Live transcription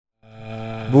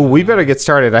Well, we better get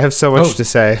started. I have so much to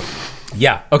say.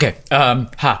 Yeah. Okay.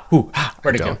 Ha. Hoo. Ha.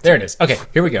 Where'd it go? There it is. Okay.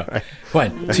 Here we go.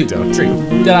 1, 2,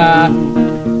 3. Da.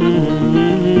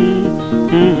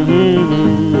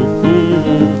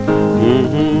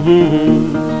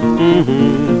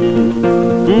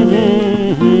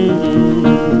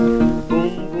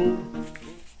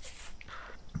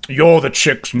 You're the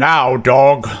chicks now,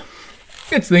 dog.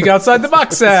 It's Think Outside the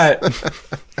Box Set.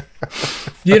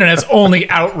 The internet's only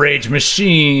outrage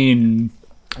machine.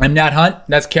 I'm Nat Hunt.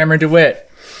 That's Cameron DeWitt.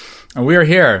 And we are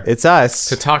here. It's us.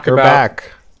 To talk We're about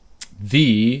back.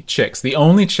 The chicks. The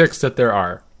only chicks that there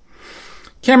are.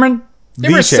 Cameron, you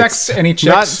ever chicks. sexed any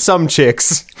chicks? Not some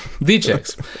chicks. The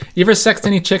chicks. You ever sexed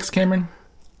any chicks, Cameron?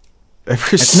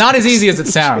 It's not as easy as it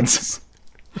sounds.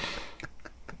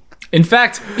 In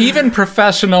fact, even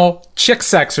professional chick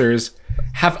sexers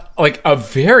have like a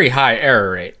very high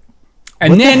error rate.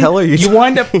 And What then the hell are you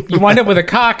wind up with a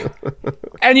cock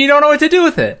and you don't know what to do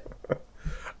with it.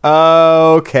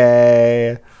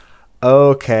 Okay.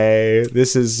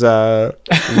 This is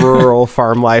rural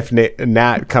farm life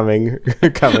Nat coming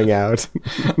out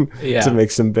Yeah. to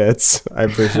make some bits. I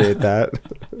appreciate that.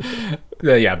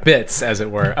 Yeah, bits, as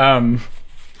it were.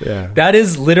 Yeah. That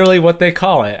is literally what they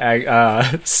call it.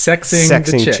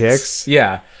 Sexing the chicks.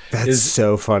 Yeah. That's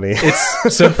so funny.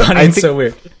 It's so funny and so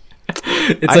weird.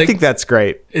 It's I think that's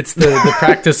great. It's the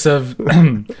practice of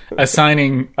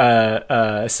assigning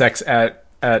sex at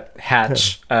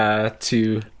hatch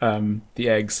to the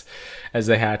eggs as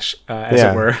they hatch, as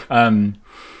it were.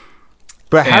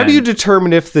 But how do you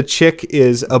determine if the chick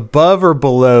is above or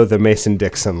below the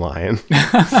Mason-Dixon line?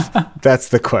 That's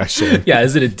the question. Yeah,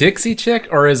 is it a Dixie chick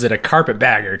or is it a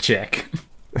carpetbagger chick?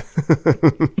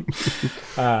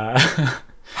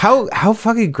 How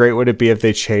fucking great would it be if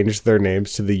they changed their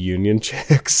names to the Union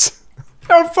Chicks?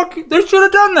 They should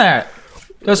have done that.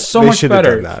 That's so They much should have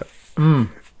better. done that.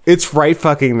 It's right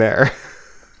fucking there.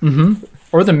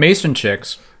 Or the Mason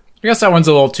chicks. I guess that one's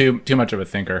a little too much of a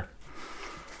thinker.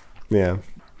 Yeah.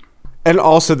 And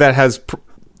also that has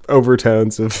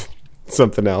overtones of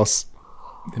something else.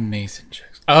 The Mason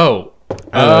chicks. Oh.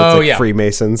 It's like yeah.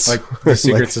 Freemasons. Like the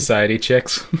secret society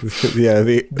chicks. Yeah.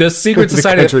 The secret the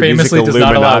society that country music famously does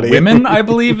not allow Illuminati. women, I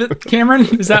believe. Cameron,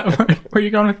 is that where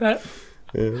you're going with that?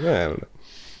 Yeah, I don't know.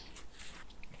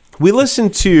 We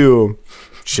listened to...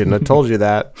 Shouldn't have told you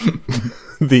that.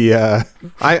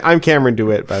 I'm Cameron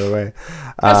DeWitt, by the way.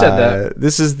 I said that.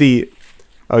 This is the...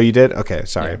 Oh, you did? Okay,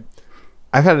 sorry. Yeah.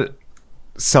 I've had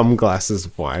some glasses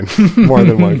of wine. More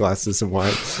than one glasses of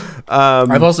wine.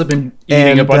 I've also been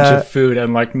eating a and, bunch of food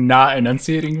and like not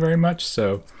enunciating very much,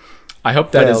 so I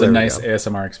hope that Well, is a there we nice go.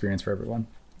 ASMR experience for everyone.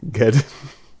 Good.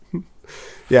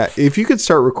 Yeah, if you could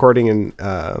start recording in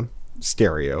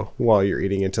stereo while you're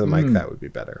eating into the mic, that would be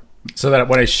better. So that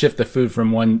when I shift the food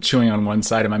from one chewing on one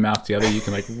side of my mouth to the other, you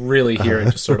can like really hear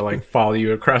it just sort of like follow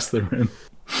you across the room.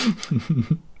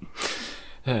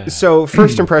 So,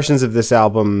 first impressions of this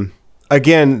album.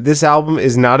 Again, this album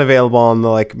is not available on the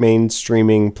like main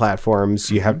streaming platforms.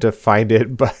 You have to find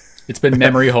it, but It's been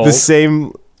memory hold. the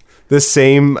same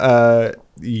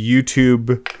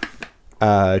YouTube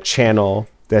channel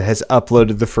that has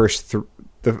uploaded the first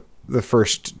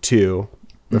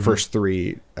first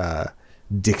three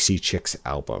Dixie Chicks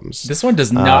albums. This one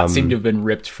does not seem to have been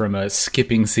ripped from a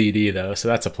skipping CD though, so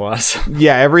that's a plus.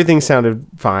 Yeah, everything sounded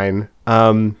fine.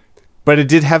 But it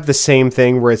did have the same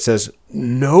thing where it says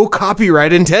no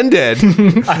copyright intended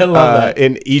I love that.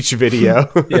 in each video.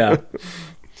 Yeah.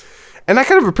 And I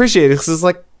kind of appreciate it because it's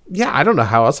like, yeah, I don't know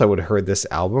how else I would have heard this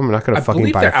album. I'm not going to fucking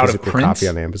believe buy they're a out of physical print. copy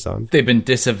on Amazon. They've been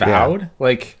disavowed.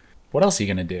 Like, what else are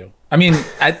you going to do? I mean,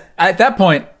 at that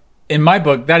point, in my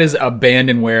book, that is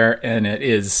abandonware and it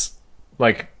is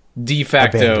like de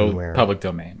facto Abandonware. public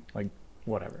domain. Like,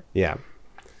 whatever. Yeah.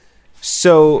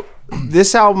 So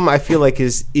this album, I feel like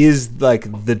is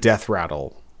like the death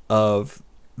rattle of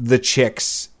the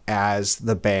Chicks as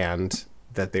the band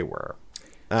that they were.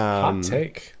 Hot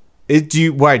take. Do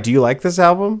you like this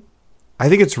album? I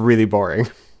think it's really boring.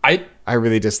 I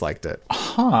really disliked it.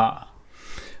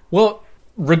 Well,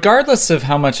 regardless of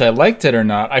how much I liked it or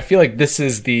not, I feel like this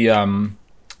is the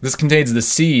this contains the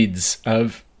seeds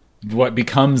of what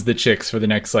becomes the Chicks for the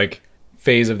next like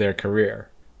phase of their career.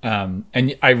 And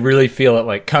I really feel it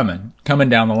like coming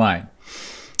down the line.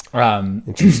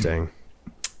 Interesting.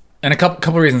 And a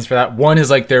couple reasons for that. One is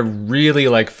like they're really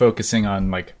like focusing on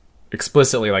like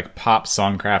explicitly like pop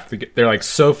songcraft. They're like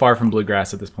so far from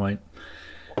bluegrass at this point.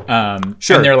 Sure. And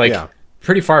they're like yeah.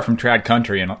 pretty far from trad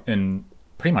country in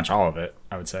pretty much all of it,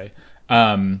 I would say.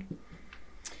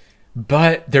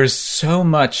 But there's so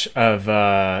much of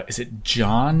is it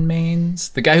John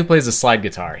Maines, the guy who plays the slide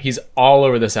guitar? He's all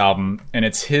over this album, and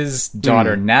it's his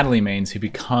daughter Natalie Maines who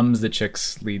becomes the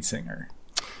Chicks lead singer.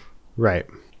 Right.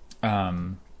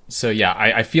 So yeah,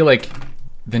 I feel like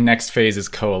the next phase is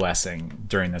coalescing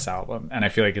during this album, and I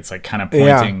feel like it's like kind of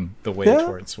pointing the way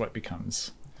towards what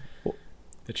becomes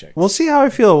the Chicks. We'll see how I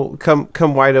feel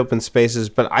come Wide Open Spaces,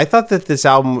 but I thought that this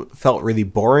album felt really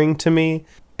boring to me,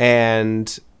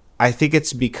 and I think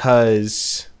it's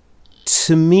because,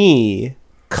 to me,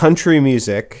 country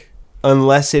music,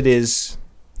 unless it is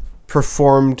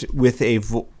performed with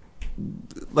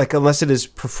unless it is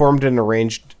performed and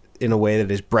arranged in a way that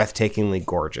is breathtakingly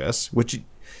gorgeous, which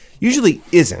usually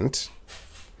isn't.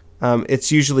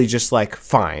 It's usually just like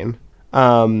fine.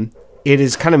 It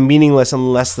is kind of meaningless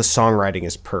unless the songwriting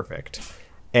is perfect.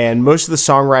 And most of the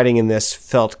songwriting in this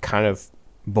felt kind of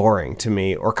boring to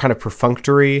me, or kind of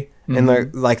perfunctory.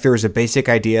 And like there was a basic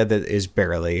idea that is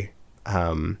barely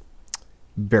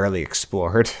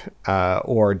explored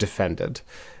or defended.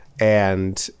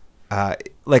 And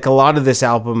like a lot of this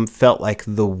album felt like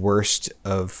the worst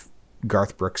of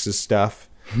Garth Brooks' stuff.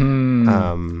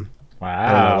 Wow.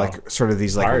 I don't know, like sort of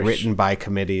these like Harsh. written by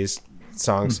committees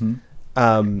songs.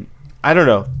 I don't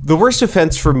know. The worst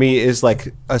offense for me is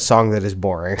like a song that is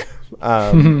boring,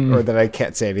 or that I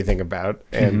can't say anything about.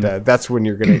 And that's when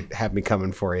you're going to have me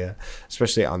coming for you,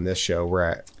 especially on this show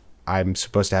where I'm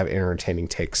supposed to have entertaining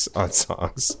takes on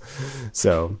songs.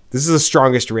 So this is the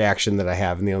strongest reaction that I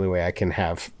have, and the only way I can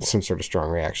have some sort of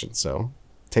strong reaction. So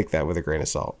take that with a grain of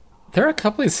salt. There are a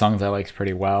couple of songs I liked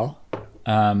pretty well.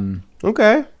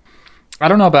 Okay. I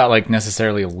don't know about like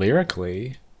necessarily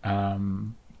lyrically,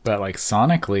 but like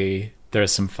sonically,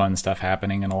 there's some fun stuff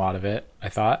happening in a lot of it, I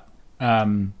thought.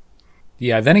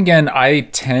 Yeah, then again, I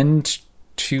tend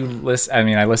to listen. I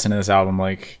mean, I listen to this album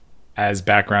like as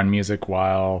background music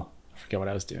while I forget what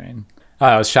I was doing.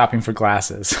 I was shopping for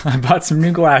glasses. I bought some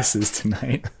new glasses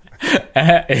tonight.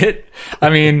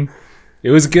 It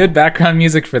was good background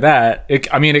music for that. It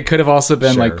could have also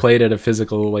been like played at a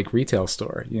physical like retail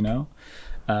store, you know.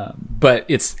 But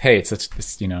it's the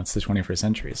 21st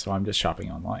century, so I'm just shopping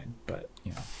online. But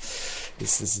you know,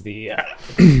 this is the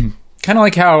kind of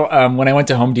like how when I went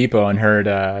to Home Depot and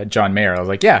heard John Mayer, I was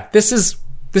like, yeah, this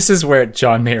is where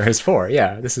John Mayer is for.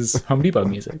 Yeah, this is Home Depot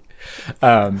music.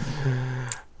 I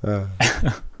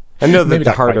know that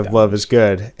the heart of love is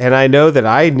good, and I know that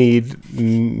I need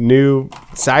new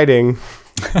siding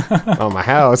on my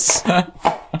house.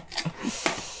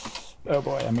 Oh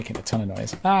boy, I'm making a ton of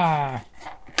noise.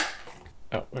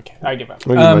 Oh, okay. I give up.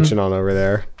 What are you munching on over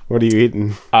there? What are you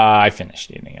eating? I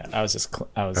finished eating it. I was just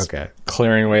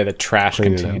clearing away the trash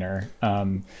container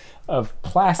of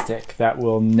plastic that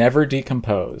will never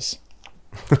decompose,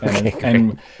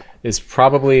 and is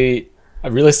probably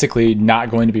realistically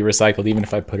not going to be recycled, even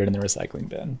if I put it in the recycling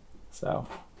bin. So,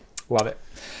 love it.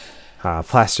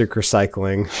 Plastic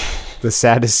recycling, the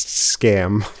saddest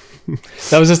scam.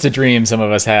 That was just a dream some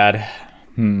of us had.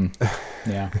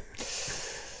 Yeah.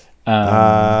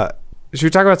 Should we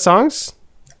talk about songs?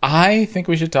 I think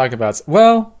we should talk about...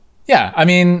 Well, yeah. I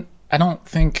mean, I don't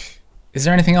think... Is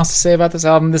there anything else to say about this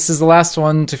album? This is the last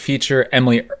one to feature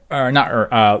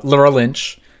Laura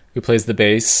Lynch, who plays the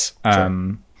bass.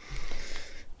 Sure.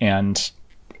 And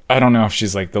I don't know if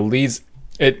she's like the leads...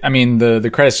 the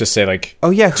credits just say like... Oh,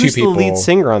 yeah. Who's the lead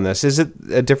singer on this? Is it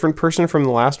a different person from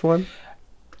the last one?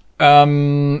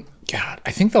 God,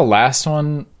 I think the last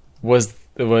one was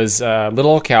Little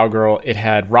Old Cowgirl. It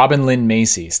had Robin Lynn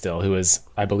Macy still, who is,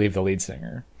 I believe, the lead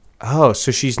singer. Oh,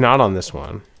 so she's not on this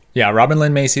one. Yeah, Robin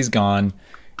Lynn Macy's gone.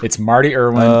 It's Marty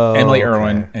Irwin, Emily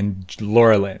Irwin, and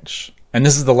Laura Lynch. And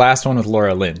this is the last one with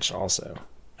Laura Lynch also.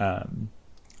 And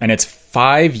it's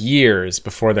 5 years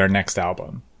before their next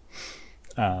album.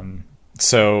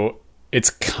 So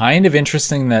it's kind of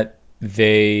interesting that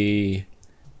they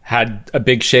had a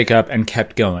big shakeup and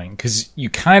kept going, because you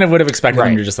kind of would have expected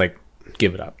them to just like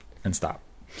give it up and stop,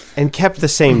 and kept the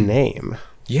same name.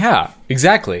 Yeah,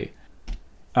 exactly.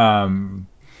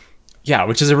 Yeah,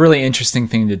 which is a really interesting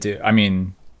thing to do. I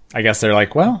mean, I guess they're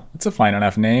like, well, it's a fine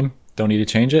enough name, don't need to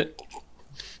change it.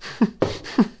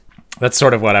 That's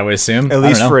sort of what I would assume, at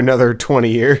least for another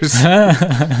 20 years.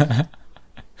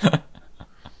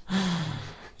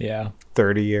 Yeah,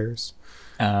 30 years.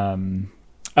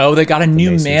 Oh, they got a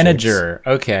new manager.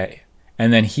 Okay.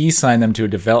 And then he signed them to a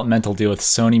developmental deal with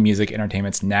Sony Music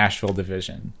Entertainment's Nashville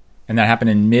division. And that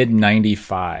happened in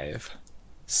mid-95.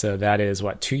 So that is,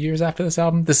 2 years after this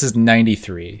album? This is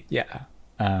 93. Yeah.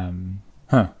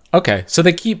 Okay. So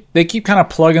they keep kind of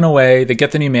plugging away. They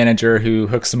get the new manager who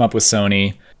hooks them up with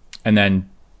Sony. And then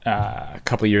a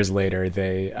couple years later,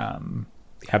 they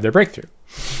have their breakthrough.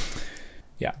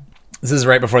 Yeah. This is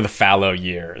right before the fallow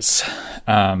years.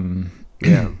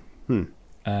 Yeah.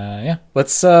 Yeah.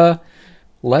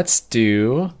 Let's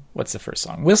do, what's the first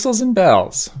song? Whistles and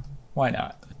Bells. Why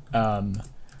not?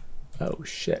 Oh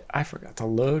shit, I forgot to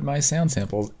load my sound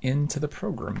samples into the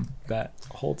program that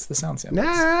holds the sound samples.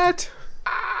 Nat!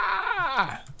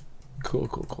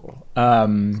 Cool.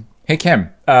 Hey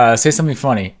Kim, say something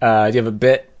funny. Do you have a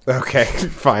bit? Okay,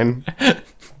 fine.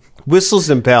 Whistles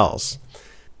and bells.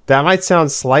 That might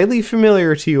sound slightly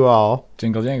familiar to you all.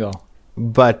 Jingle jingle.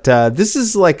 But this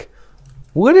is like,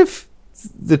 what if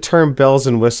the term bells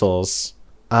and whistles,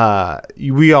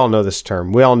 we all know this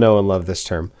term. We all know and love this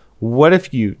term. What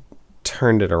if you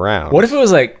turned it around? What if it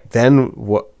was like then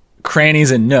what? Crannies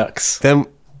and nooks? Then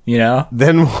Then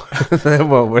then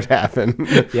what would happen?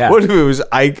 Yeah. What if it was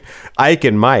Ike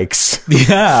and Mike's?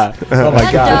 Yeah. Oh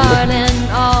my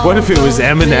god. What if it was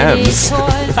M&M's?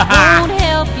 Won't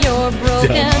help your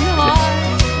broken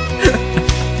heart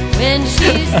when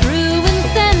she's through and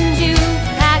sends you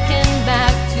packing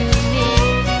back to me.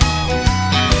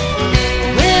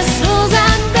 Whistles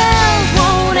and bells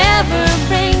won't ever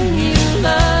bring you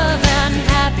love and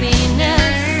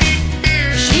happiness.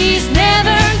 She's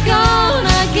never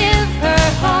gonna give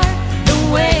her heart the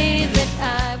way that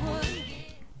I would.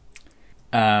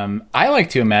 I like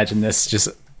to imagine this just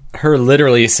her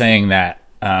literally saying that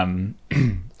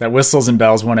that whistles and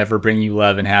bells won't ever bring you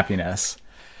love and happiness.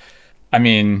 I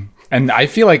mean, and I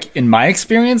feel like in my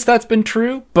experience that's been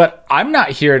true, but I'm not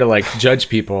here to like judge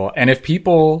people. And if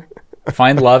people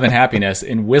find love and happiness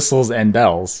in whistles and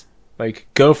bells, like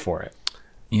go for it.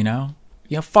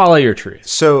 Follow your truth.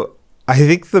 So I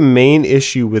think the main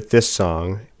issue with this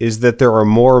song is that there are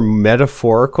more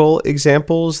metaphorical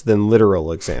examples than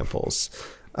literal examples.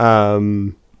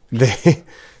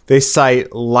 They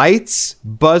cite lights,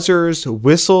 buzzers,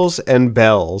 whistles, and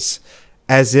bells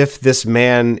as if this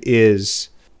man is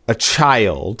a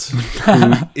child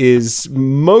who is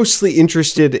mostly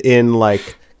interested in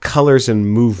like colors and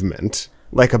movement,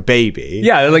 like a baby.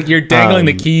 Yeah, like you're dangling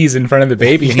the keys in front of the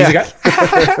baby, and he's like,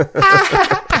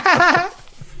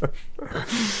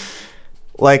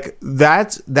 like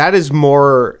that is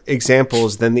more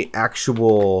examples than the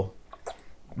actual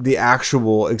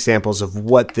examples of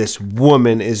what this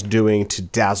woman is doing to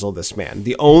dazzle this man.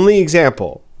 The only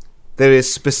example that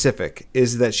is specific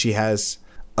is that she has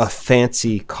a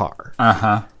fancy car.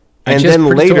 And then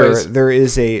later there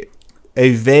is a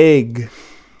vague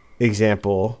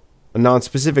example, a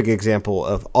non-specific example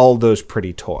of all those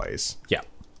pretty toys. yeah.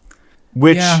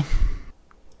 Which, Yeah.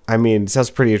 I mean,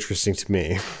 sounds pretty interesting to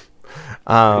me.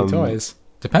 Pretty toys.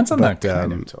 Depends on the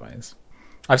kind of toys.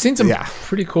 I've seen some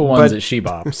pretty cool ones at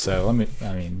Shebop, so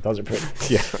those are pretty.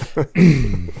 Yeah.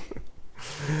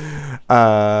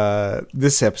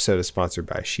 This episode is sponsored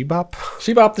by Shebop.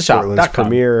 Portland's Sheboptheshop.com.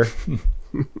 premier.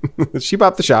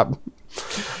 Shebop the shop.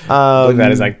 I believe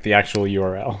that is like the actual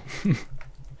URL.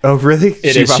 Oh, really?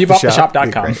 It is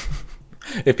sheboptheshop.com. Yeah,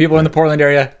 If people are in the Portland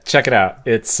area, check it out.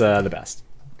 It's the best.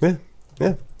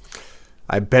 yeah.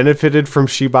 I benefited from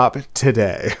Shebop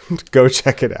today. Go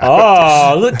check it out.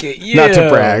 Oh, look at you. Not to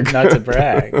brag. Not to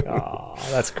brag. Oh,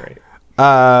 that's great.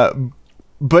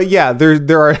 But yeah,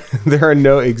 there are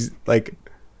no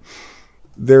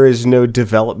there is no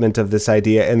development of this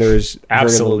idea, and there is very little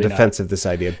Absolutely defense of this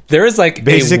idea. There is like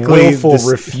Basically, a willful this-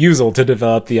 refusal to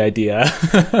develop the idea.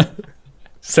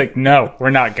 It's like, no,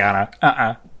 we're not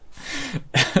gonna.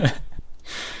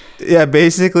 Yeah,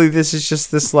 basically, this is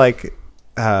just this like,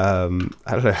 I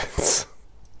don't know.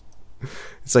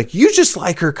 It's like you just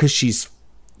like her because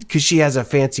she has a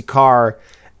fancy car,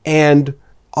 and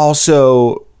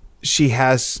also she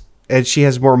has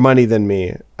more money than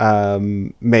me.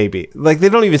 Maybe like they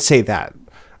don't even say that.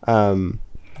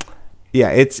 Yeah,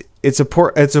 it's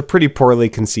a pretty poorly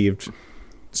conceived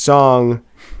song,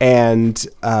 and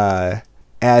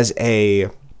as a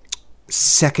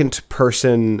second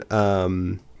person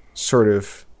sort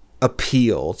of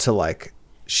appeal to like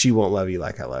she won't love you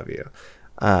like I love you,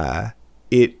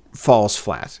 it falls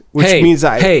flat, which means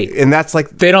and that's like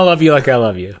they don't love you like I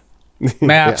love you.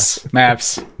 Maps.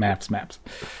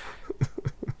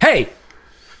 Hey,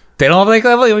 they don't love you like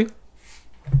I love you.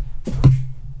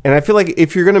 And I feel like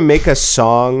if you're going to make a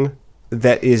song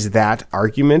that is that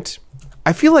argument,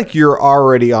 I feel like you're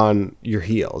already on your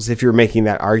heels. If you're making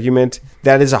that argument,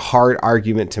 that is a hard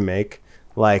argument to make.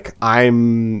 Like,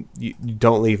 you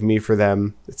don't leave me for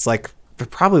them. It's like, they're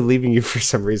probably leaving you for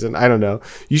some reason. I don't know.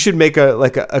 You should make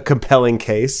a compelling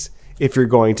case if you're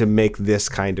going to make this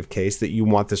kind of case that you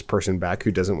want this person back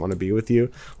who doesn't want to be with you.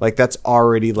 Like, that's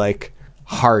already like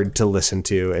hard to listen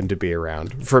to and to be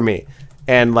around for me.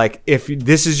 And like, if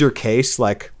this is your case,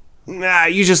 like, nah,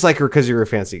 you just like her because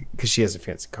she has a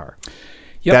fancy car.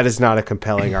 Yep. That is not a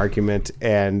compelling argument,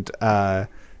 and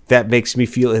that makes me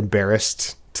feel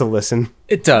embarrassed to listen.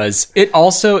 It does. It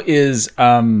also is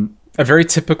a very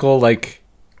typical like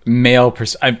male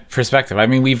perspective. I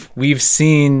mean, we've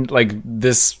seen like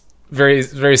this very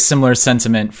very similar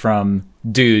sentiment from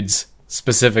dudes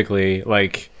specifically.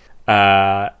 Like,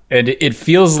 and it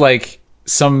feels like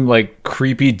some like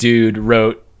creepy dude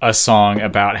wrote a song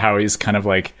about how he's kind of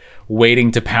like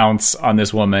waiting to pounce on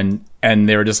this woman, and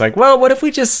they were just like, well, what if we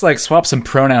just like swap some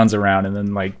pronouns around, and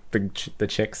then like the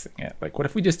chick sing it? Like, what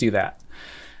if we just do that?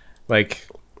 Like,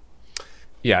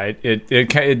 yeah, it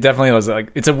definitely was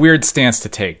like, it's a weird stance to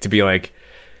take, to be like,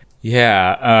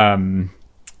 yeah,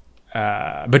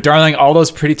 but darling, all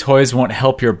those pretty toys won't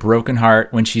help your broken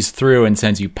heart when she's through and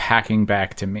sends you packing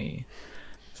back to me.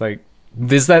 It's like,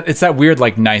 it's that weird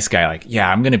like nice guy, like,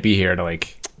 yeah, I'm gonna be here to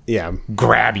like, yeah,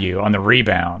 grab you on the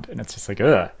rebound, and it's just like,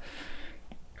 ugh.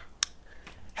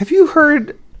 Have you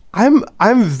heard? I'm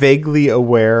vaguely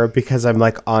aware, because I'm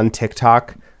like on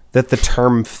TikTok, that the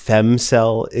term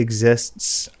femcel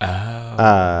exists.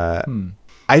 I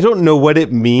don't know what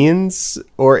it means,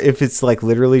 or if it's like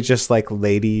literally just like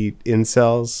lady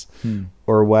incels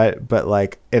or what, but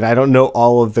like, and I don't know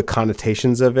all of the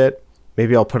connotations of it.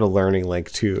 Maybe I'll put a learning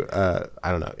link to,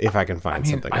 I don't know if I can find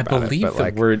something about it. I believe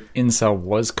the word incel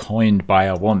was coined by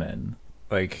a woman.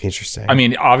 Like, interesting. I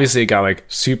mean, obviously it got like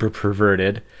super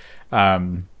perverted.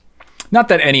 Not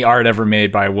that any art ever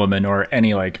made by a woman or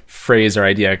any like phrase or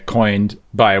idea coined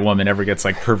by a woman ever gets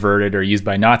like perverted or used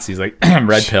by Nazis, like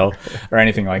red pill or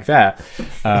anything like that.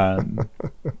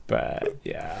 But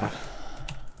yeah.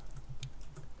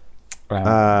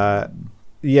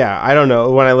 Yeah, I don't know.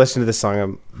 When I listen to this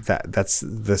song, that's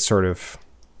the sort of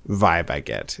vibe I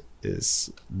get.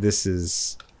 This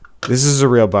is a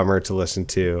real bummer to listen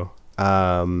to.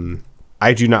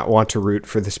 I do not want to root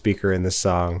for the speaker in this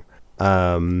song.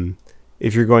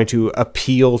 If you're going to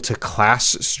appeal to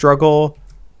class struggle,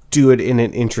 do it in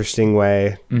an interesting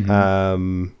way.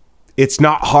 It's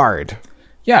not hard.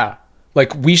 Yeah,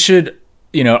 like we should,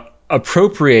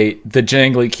 appropriate the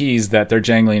jangly keys that they're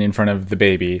jangling in front of the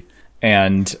baby,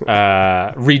 and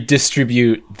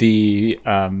redistribute the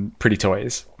pretty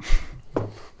toys.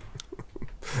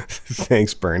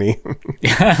 Thanks, Bernie.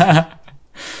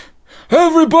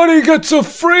 Everybody gets a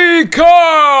free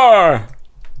car!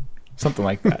 Something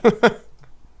like that.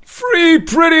 Free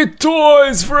pretty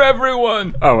toys for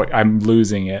everyone! Oh, I'm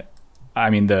losing it.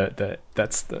 I mean,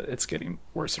 it's getting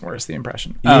worse and worse, the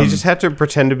impression. You just have to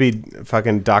pretend to be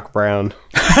fucking Doc Brown.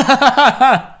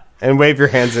 And wave your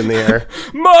hands in the air.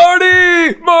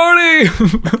 Marty!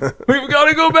 We've got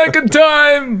to go back in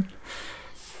time!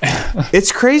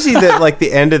 It's crazy that like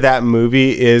the end of that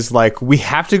movie is like, we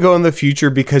have to go in the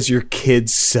future because your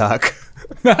kids suck.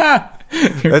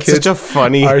 That's such a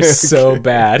funny... are so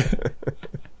bad.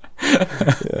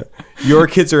 Yeah. Your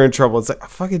kids are in trouble. It's like,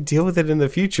 fucking deal with it in the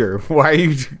future. Why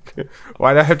do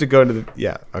I have to go into the...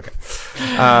 Yeah, okay.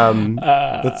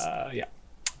 Yeah.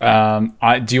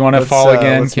 Do you want to fall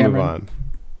again, let's Cameron? move on.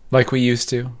 Like we used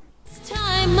to?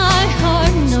 Time my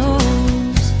heart knows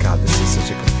God, this is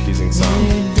such a confusing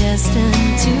song. we're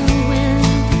destined to win.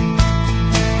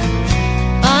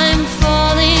 I'm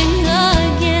falling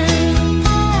again.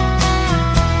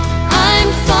 I'm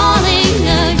falling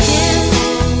again.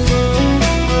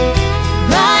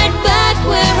 Right back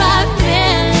where I've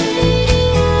been.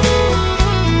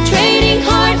 Trading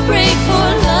heartbreak for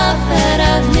love that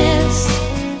I've missed.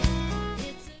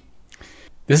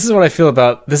 This is what I feel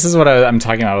about. This is what I'm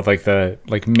talking about with like the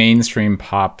mainstream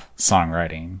pop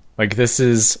songwriting. Like, this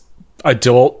is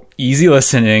adult, easy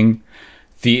listening.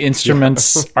 The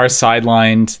instruments are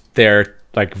sidelined. Their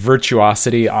like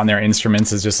virtuosity on their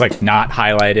instruments is just like not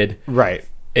highlighted. Right.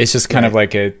 It's just kind of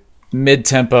like a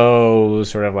mid-tempo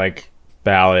sort of like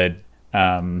ballad.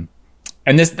 And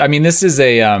this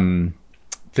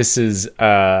is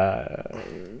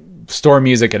store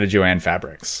music at a Joanne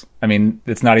Fabrics. I mean,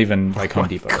 it's not even like Home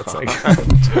Depot. It's like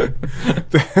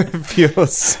That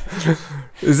feels...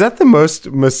 Is that the most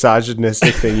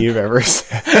misogynistic thing you've ever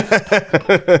said?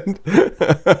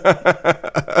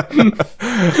 I'm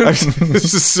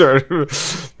just sort of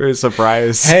very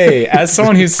surprised. Hey, as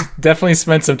someone who's definitely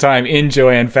spent some time in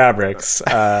Joanne Fabrics,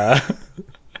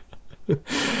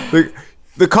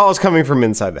 The call is coming from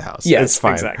inside the house. yes, It's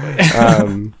fine.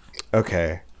 exactly.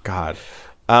 Okay. God.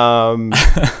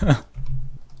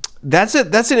 That's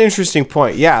an interesting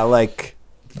point. Yeah, like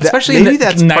Especially in maybe the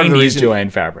that's part of the 90s reason. Joanne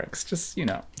Fabrics. Just,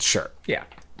 Sure. yeah.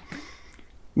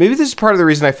 maybe this is part of the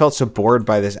reason I felt so bored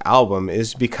by this album,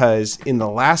 is because in the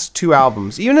last two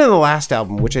albums, even in the last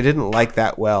album, which I didn't like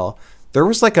that well, there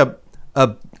was like a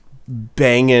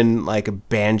banging like a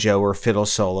banjo or fiddle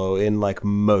solo in like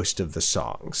most of the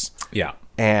songs. Yeah.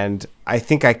 And I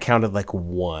think I counted like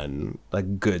one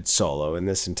like good solo in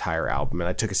this entire album, and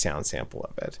I took a sound sample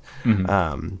of it.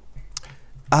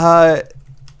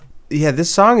 Yeah,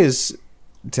 this song is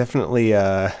definitely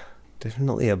a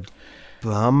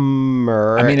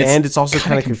bummer. I mean, and it's also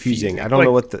kind of confusing. I don't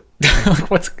know what the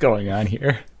what's going on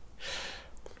here.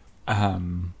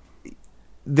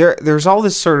 There's all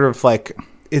this sort of like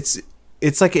it's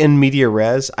like in media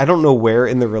res. I don't know where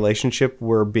in the relationship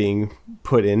we're being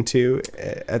put into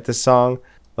at the song.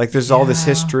 Like there's all this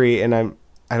history, and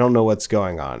I don't know what's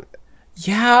going on.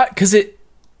 Yeah, because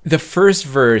the first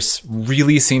verse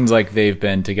really seems like they've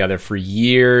been together for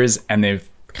years, and they've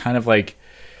kind of like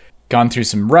gone through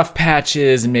some rough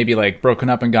patches and maybe like broken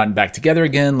up and gotten back together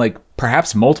again, like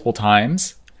perhaps multiple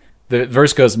times. The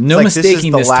verse goes, "No like,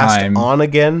 mistaking this is the last time." On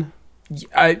again.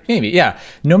 Maybe, yeah.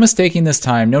 "No mistaking this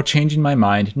time, no changing my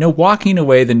mind, no walking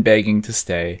away then begging to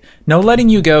stay, no letting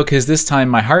you go, 'cause this time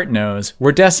my heart knows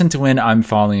we're destined to win, I'm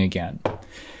falling again."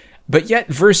 But yet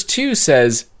verse 2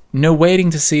 says, "No waiting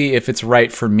to see if it's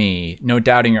right for me, no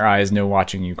doubting your eyes, no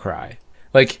watching you cry."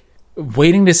 Like,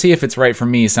 waiting to see if it's right for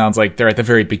me sounds like they're at the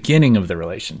very beginning of the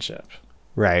relationship.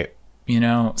 Right. You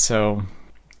know, so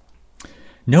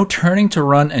no turning to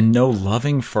run and no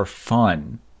loving for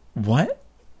fun. What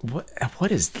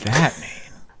does that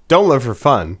mean? Don't live for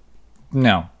fun.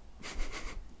 No.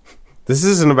 This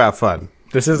isn't about fun.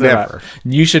 This isn't Never. about,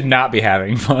 you should not be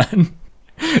having fun.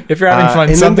 If you're having fun, and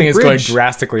then something the is going bridge-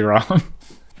 drastically wrong.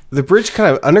 The bridge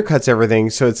kind of undercuts everything,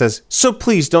 so it says, "So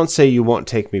please don't say you won't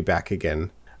take me back again."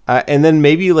 And then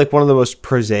maybe like one of the most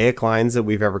prosaic lines that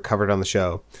we've ever covered on the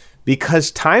show.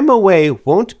 "Because time away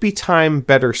won't be time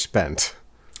better spent."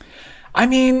 I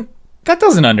mean, that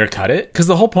doesn't undercut it, because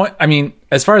the whole point, I mean,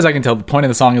 as far as I can tell, the point of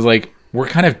the song is like, we're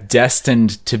kind of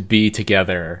destined to be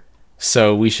together,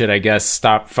 so we should, I guess,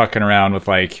 stop fucking around with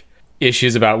like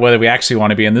issues about whether we actually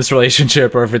want to be in this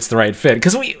relationship or if it's the right fit,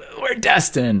 because we're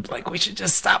destined. Like, we should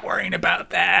just stop worrying about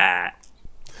that.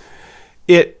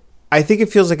 I think it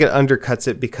feels like it undercuts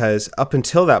it, because up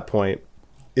until that point,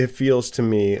 it feels to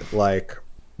me like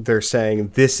they're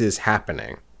saying this is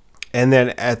happening. And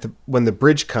then when the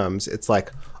bridge comes, it's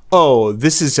like, oh,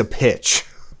 this is a pitch.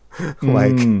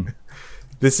 Like,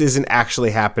 this isn't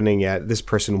actually happening yet. This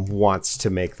person wants to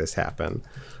make this happen.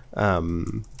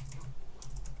 Because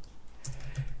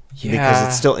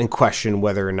it's still in question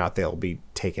whether or not they'll be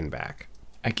taken back.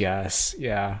 I guess,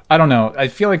 yeah. I don't know. I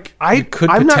feel like I'm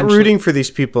not rooting for these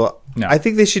people. No. I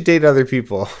think they should date other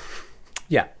people.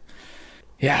 Yeah.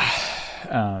 Yeah.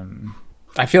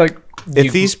 I feel like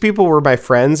if these people were my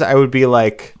friends, I would be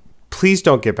like, please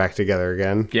don't get back together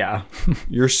again. Yeah.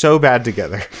 You're so bad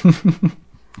together.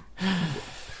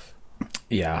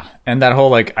 Yeah. And that whole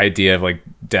like idea of like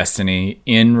destiny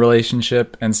in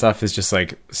relationship and stuff is just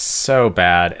like so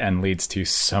bad and leads to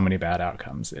so many bad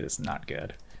outcomes. It is not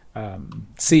good.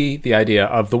 See the idea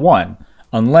of the one,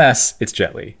 unless it's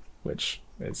Jet Li, which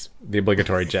is the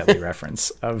obligatory Jet Li reference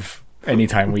of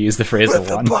anytime we use the phrase Let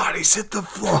the one. the bodies hit the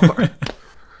floor.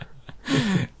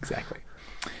 Exactly.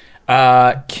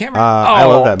 Cameron. I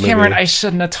love that movie. Cameron, I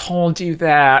shouldn't have told you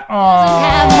that.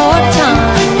 Have more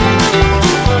time.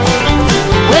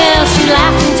 Well, she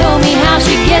laughed and told me how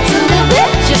she gets a little bit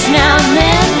just now and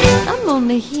then. I'm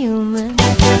only human.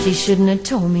 She shouldn't have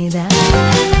told me that.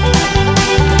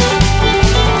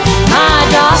 My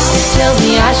doctor tells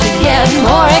me I should get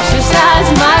more exercise.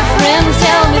 My friends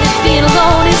tell me that being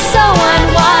alone is so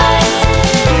unwise.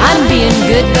 I'm being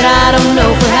good, but I don't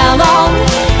know for how long.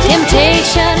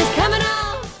 Temptation is coming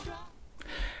on.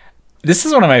 This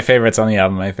is one of my favorites on the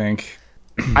album, I think.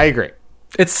 I agree.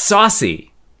 It's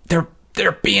saucy.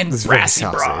 They're being It's very brassy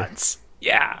saucy. broads.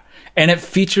 Yeah. And it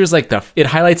features like it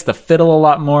highlights the fiddle a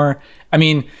lot more. I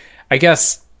mean,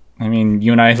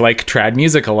 you and I like trad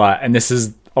music a lot, and this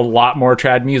is a lot more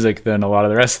trad music than a lot of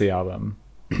the rest of the album.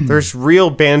 There's real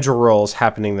banjo rolls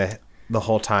happening the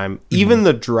whole time. Even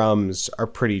the drums are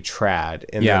pretty trad.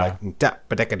 And Yeah. they're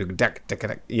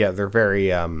like, yeah, they're very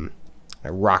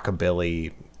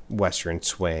rockabilly, Western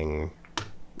swing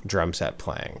drum set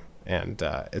playing. And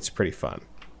it's pretty fun.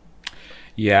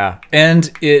 Yeah.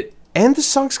 And And the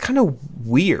song's kind of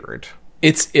weird.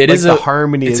 it Like is the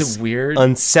harmony it's is a weird,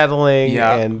 unsettling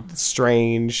Yeah. and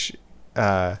strange.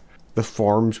 The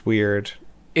form's weird.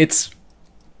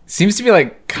 seems to be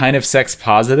like kind of sex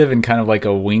positive in kind of like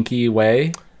a winky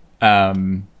way.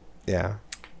 Yeah.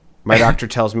 My doctor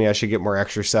tells me I should get more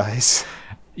exercise.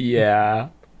 Yeah.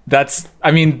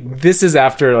 I mean, this is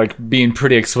after like being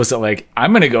pretty explicit, like,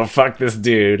 I'm gonna go fuck this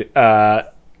dude.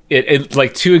 It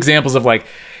like two examples of like,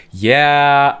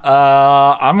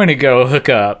 I'm gonna go hook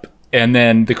up. And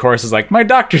then the chorus is like, my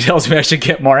doctor tells me I should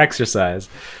get more exercise.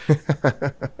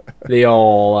 The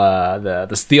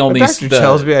only doctor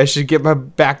tells me I should get my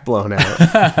back blown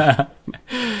out.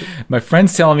 My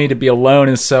friend's telling me to be alone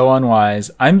is so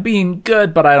unwise. I'm being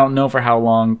good, but I don't know for how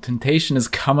long. Temptation is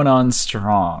coming on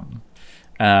strong,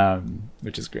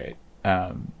 which is great.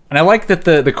 And I like that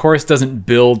the chorus doesn't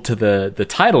build to the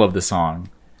title of the song.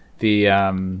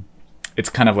 It's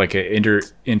kind of like an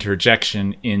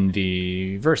interjection in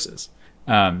the verses.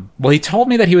 Well, he told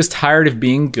me that he was tired of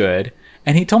being good,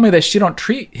 and he told me that she don't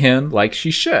treat him like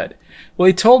she should. Well,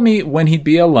 he told me when he'd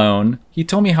be alone. He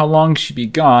told me how long she'd be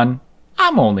gone.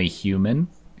 I'm only human.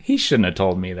 He shouldn't have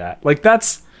told me that. Like,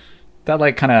 that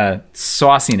like kind of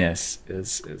sauciness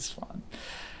is fun.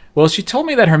 Well, she told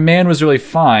me that her man was really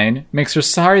fine, makes her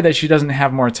sorry that she doesn't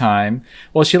have more time.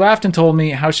 Well, she laughed and told me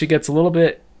how she gets a little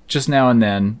bit just now and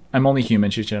then. I'm only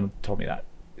human. She shouldn't have told me that.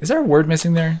 Is there a word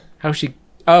missing there? She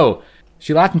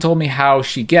laughed and told me how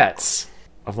she gets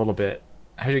a little bit.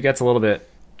 How she gets a little bit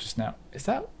just now. Is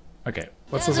that? Okay,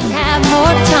 let's listen. Have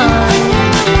more time.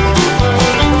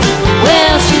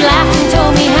 Well, she laughed and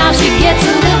told me how she gets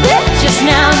a little bit just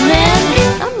now and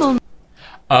then. I'm only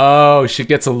Oh, she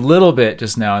gets a little bit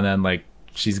just now and then, like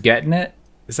she's getting it.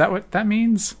 Is that what that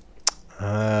means?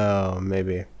 Oh,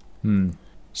 maybe.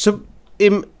 So,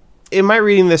 am I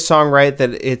reading this song right?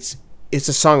 That it's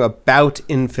a song about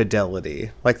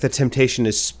infidelity. Like the temptation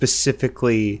is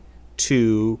specifically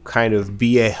to kind of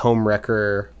be a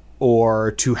homewrecker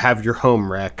or to have your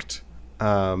home wrecked.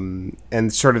 And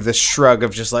sort of this shrug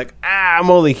of just like,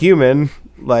 I'm only human.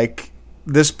 Like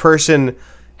this person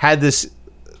had this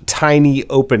tiny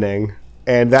opening,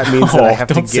 and that means that I have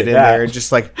to get in there and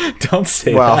just like, don't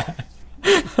say that.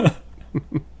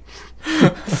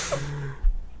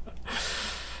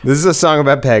 This is a song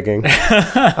about pegging.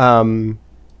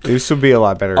 This would be a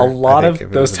lot better. A lot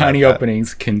of those tiny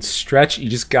openings can stretch. You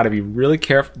just got to be really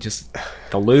careful. Just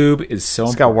the lube is so.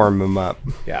 Just got to warm them up.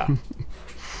 Yeah.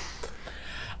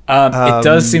 It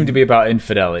does seem to be about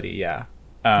infidelity. Yeah.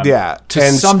 To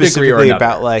and some degree or another.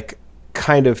 About like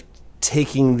kind of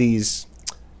taking these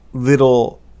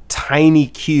little tiny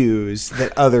cues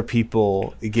that other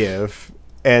people give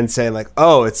and saying like,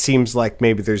 oh, it seems like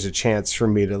maybe there's a chance for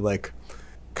me to like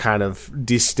kind of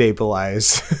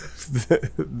destabilize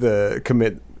the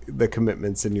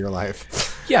commitments in your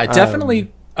life. Yeah,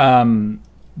 definitely.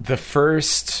 The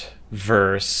first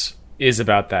verse is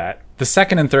about that. The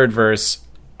second and third verse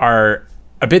are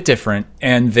a bit different,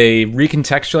 and they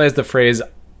recontextualize the phrase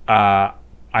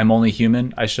I'm only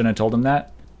human, I shouldn't have told him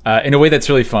that, in a way that's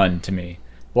really fun to me.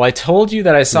 Well, I told you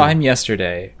that I saw him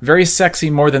yesterday. Very sexy,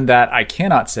 more than that I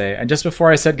cannot say. And just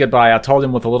before I said goodbye, I told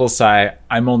him with a little sigh,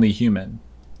 I'm only human.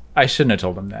 I shouldn't have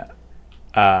told him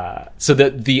that. So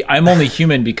that the I'm only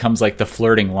human becomes like the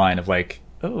flirting line of like,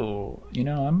 oh, you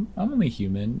know, I'm only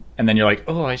human. And then you're like,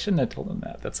 oh, I shouldn't have told him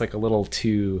that. That's like a little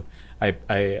too, I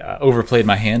overplayed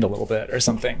my hand a little bit or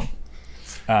something.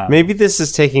 Maybe this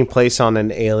is taking place on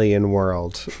an alien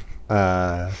world.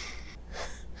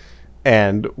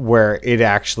 And where it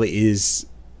actually is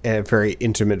a very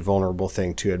intimate, vulnerable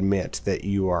thing to admit that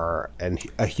you are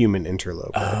a human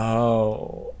interloper.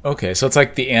 Oh, okay. So it's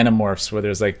like the Animorphs, where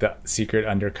there's like the secret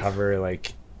undercover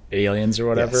like aliens or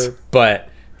whatever, Yes. but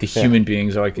the human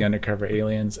beings are like the undercover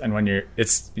aliens. And when you're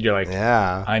like,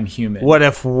 Yeah. I'm human. What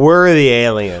if we're the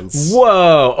aliens?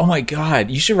 Whoa! Oh my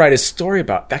God! You should write a story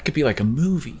about that. Could be like a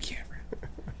movie, Cameron.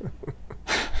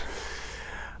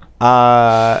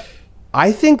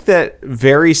 I think that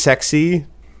very sexy,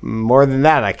 more than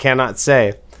that, I cannot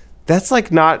say. That's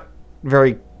like not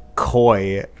very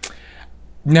coy.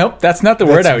 Nope, that's not the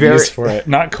word I would use for it.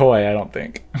 Not coy, I don't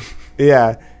think.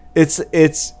 Yeah.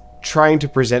 It's trying to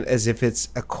present as if it's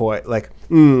a coy, like,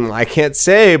 I can't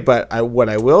say, but what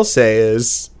I will say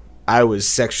is I was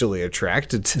sexually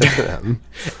attracted to them.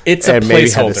 It's a and maybe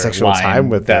had a placeholder sexual line time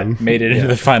with that them. made it into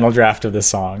the final draft of the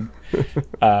song.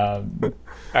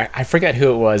 I forget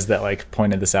who it was that like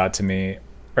pointed this out to me,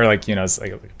 or like, you know, it's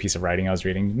like a piece of writing I was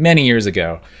reading many years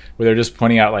ago, where they're just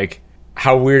pointing out like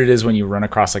how weird it is when you run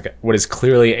across like what is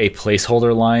clearly a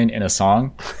placeholder line in a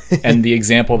song. And the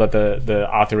example that the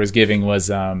author was giving was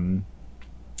the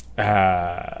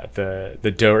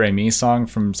Do Re Mi song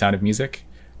from Sound of Music,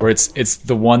 where it's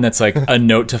the one that's like a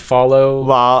note to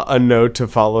follow. A note to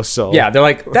follow soul. Yeah, they're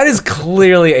like, that is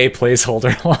clearly a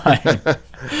placeholder line.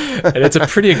 And it's a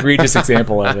pretty egregious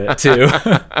example of it too.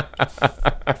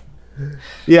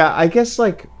 Yeah, I guess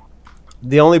like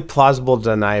The only plausible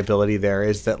deniability there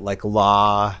is that like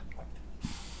law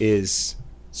is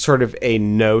sort of a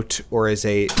note or is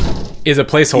a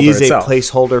placeholder itself. a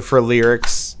placeholder for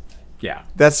lyrics. Yeah.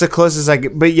 That's the closest I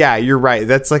get. But yeah, you're right.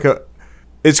 That's like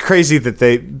it's crazy that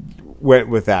they went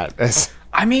with that.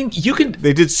 I mean,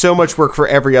 they did so much work for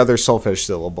every other Soulfish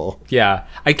syllable. Yeah.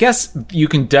 I guess you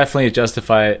can definitely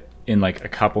justify it in like a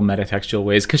couple metatextual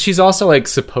ways, because she's also like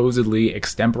supposedly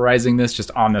extemporizing this just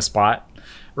on the spot,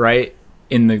 right?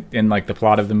 In like the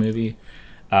plot of the movie.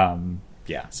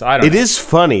 Yeah. So I don't know. It is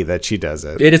funny that she does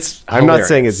it. It is. I'm not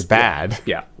saying it's bad.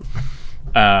 Yeah.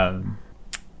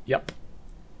 Yep.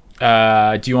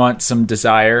 Do you want some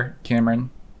Desire, Cameron?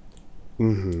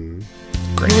 Mm-hmm.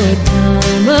 Great. Good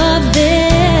time of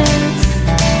this.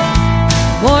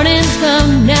 Mornings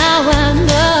come now and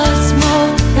the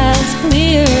smoke has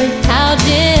cleared. How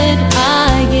did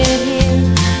I get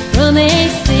here from a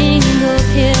single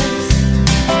kiss?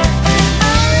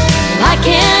 I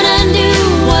can't undo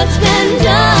what's been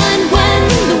done when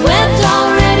the web's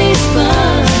already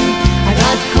spun. I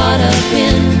got caught up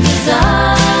in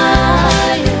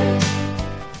desire.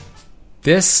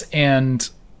 This and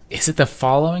is it the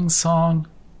following song?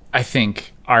 I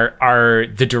think are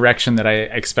the direction that I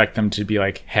expect them to be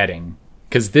like heading.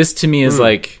 Because this to me is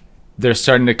like they're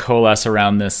starting to coalesce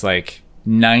around this like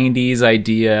 90s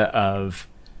idea of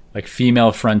like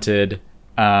female fronted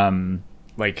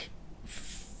like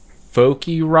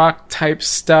folky rock type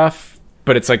stuff,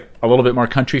 but it's like a little bit more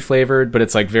country flavored, but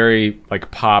it's like very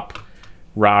like pop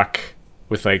rock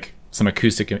with like some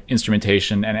acoustic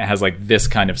instrumentation, and it has like this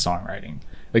kind of songwriting.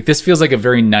 Like this feels like a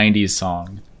very 90s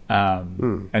song.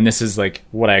 And this is like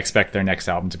what I expect their next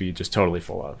album to be just totally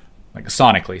full of, like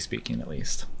sonically speaking, at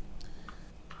least.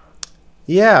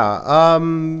 Yeah.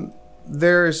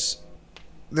 There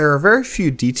are very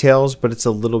few details, but it's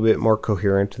a little bit more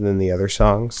coherent than the other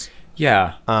songs.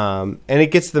 Yeah. And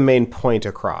it gets the main point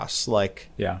across. Like,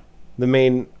 Yeah. the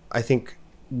main, I think,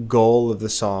 goal of the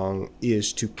song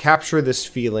is to capture this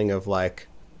feeling of like,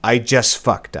 I just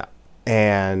fucked up.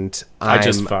 And I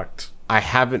just fucked.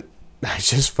 I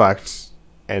just fucked,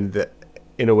 and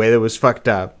in a way that was fucked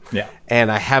up. Yeah.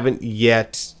 And I haven't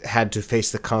yet had to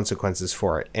face the consequences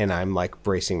for it, and I'm like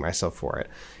bracing myself for it.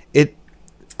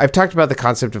 I've talked about the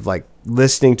concept of like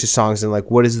listening to songs and like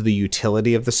what is the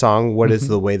utility of the song? What is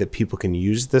the way that people can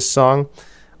use this song?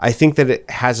 I think that it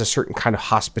has a certain kind of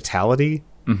hospitality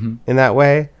in that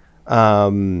way.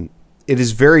 It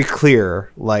is very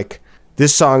clear, like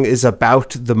this song is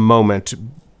about the moment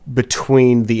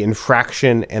between the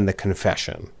infraction and the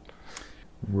confession.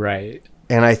 Right.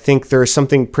 And I think there is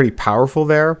something pretty powerful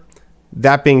there.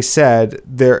 That being said,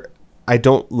 I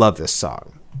don't love this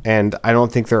song. And I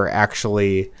don't think there are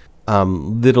actually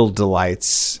little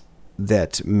delights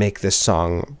that make this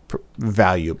song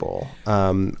valuable.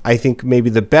 I think maybe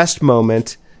the best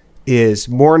moment is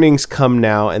mornings come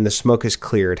now and the smoke is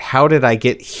cleared. How did I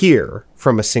get here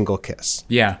from a single kiss?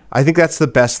 Yeah. I think that's the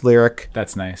best lyric.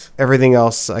 That's nice. Everything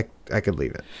else, I could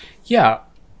leave it. Yeah.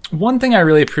 One thing I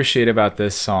really appreciate about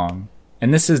this song,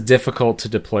 and this is difficult to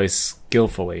deploy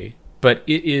skillfully, but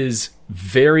it is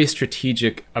very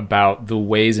strategic about the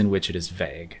ways in which it is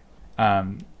vague.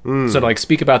 So to like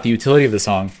speak about the utility of the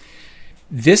song,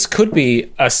 this could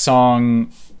be a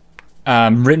song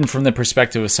written from the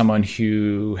perspective of someone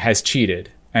who has cheated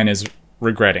and is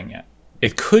regretting it.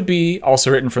 It could be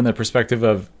also written from the perspective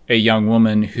of a young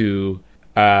woman who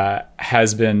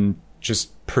has been just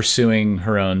pursuing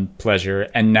her own pleasure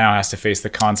and now has to face the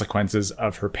consequences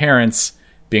of her parents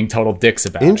being total dicks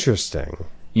about it. Interesting.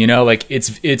 You know, like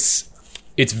it's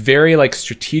very like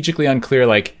strategically unclear,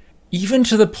 like even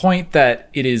to the point that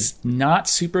it is not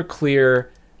super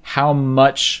clear how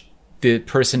much the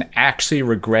person actually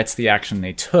regrets the action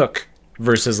they took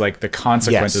versus like the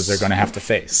consequences they're going to have to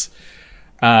face.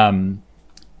 And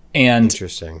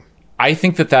Interesting. I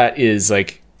think that is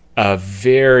like a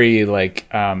very like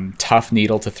tough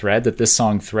needle to thread, that this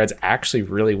song threads actually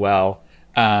really well,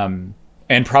 and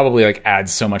probably like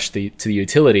adds so much to the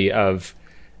utility of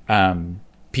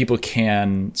people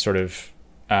can sort of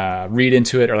read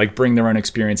into it or like bring their own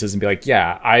experiences and be like,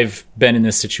 yeah, I've been in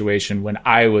this situation when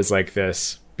I was like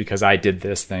this because I did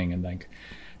this thing and like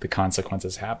the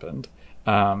consequences happened.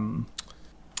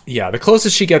 Yeah, the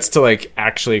closest she gets to like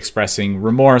actually expressing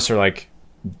remorse or like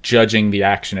judging the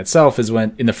action itself is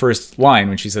when in the first line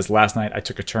when she says, "Last night I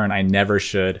took a turn I never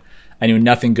should. I knew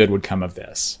nothing good would come of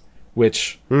this,"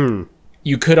 which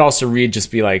you could also read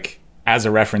just be like as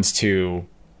a reference to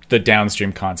the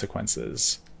downstream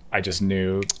consequences I just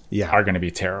knew are going to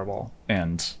be terrible.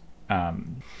 And I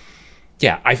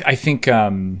think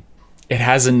it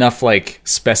has enough like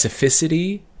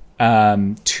specificity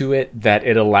to it that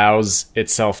it allows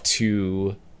itself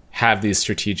to have these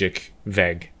strategic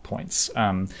vague points.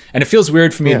 And it feels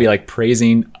weird for me to be like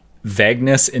praising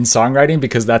vagueness in songwriting,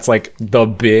 because that's like the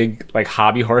big like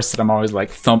hobby horse that I'm always like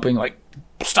thumping, like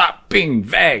stop being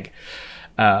vague.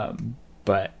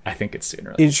 But I think it's doing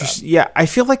really interesting. Yeah, I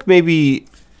feel like maybe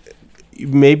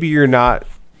you're not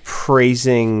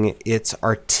praising its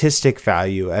artistic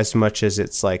value as much as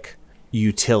its like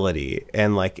utility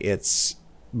and like its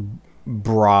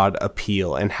broad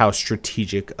appeal and how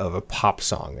strategic of a pop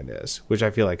song it is, which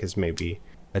I feel like is maybe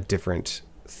a different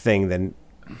thing than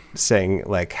saying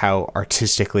like how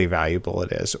artistically valuable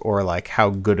it is or like how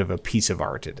good of a piece of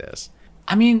art it is.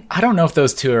 I mean, I don't know if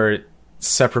those two are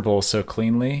separable so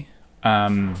cleanly,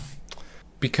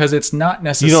 because it's not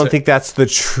necessarily... You don't think that's the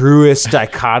truest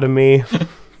dichotomy?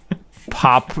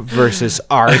 Pop versus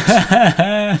art?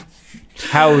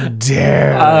 How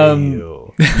dare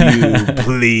you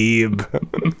plebe.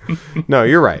 No,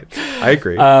 you're right. I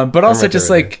agree. But also just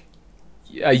like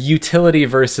a utility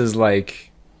versus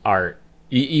like art.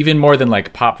 Even more than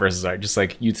like pop versus art, just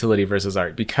like utility versus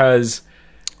art, because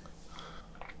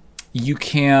you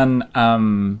can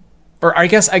or I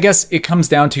guess it comes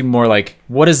down to more like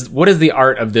what is the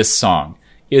art of this song?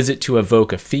 Is it to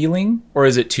evoke a feeling or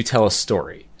is it to tell a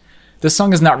story? This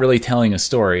song is not really telling a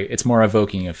story, it's more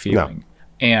evoking a feeling. No.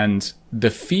 And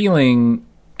the feeling,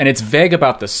 and it's vague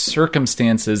about the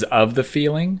circumstances of the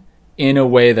feeling in a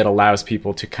way that allows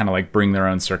people to kind of like bring their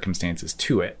own circumstances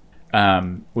to it.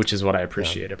 Which is what I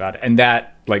appreciate about it. And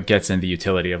that like gets into the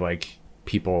utility of like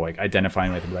people like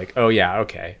identifying with it, like, oh yeah,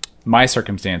 okay, my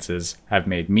circumstances have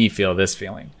made me feel this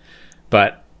feeling.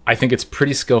 But I think it's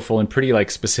pretty skillful and pretty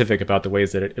like specific about the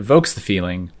ways that it evokes the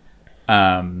feeling.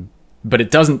 But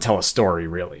it doesn't tell a story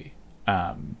really.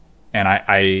 And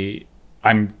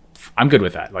I'm good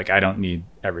with that. Like I don't need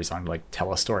every song to like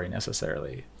tell a story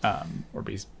necessarily, or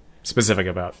be specific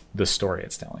about the story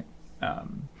it's telling.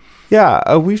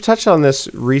 Yeah, we've touched on this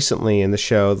recently in the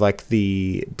show, like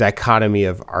the dichotomy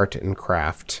of art and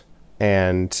craft.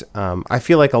 And I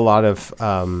feel like a lot of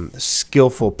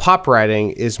skillful pop writing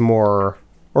is more,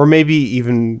 or maybe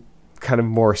even kind of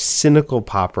more cynical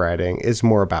pop writing is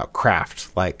more about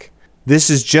craft. Like, this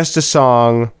is just a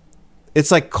song. It's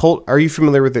like cold. Are you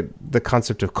familiar with the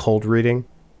concept of cold reading?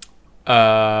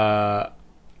 I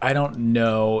don't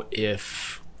know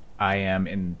if I am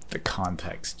in the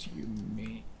context you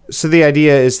mean. So the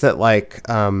idea is that like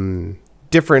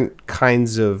different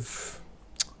kinds of,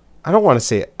 I don't want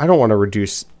to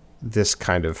reduce this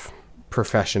kind of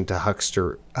profession to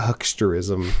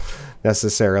hucksterism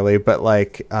necessarily, but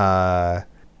like a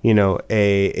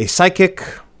psychic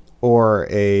or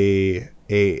a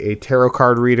tarot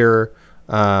card reader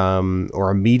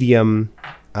or a medium.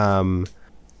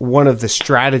 One of the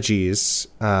strategies.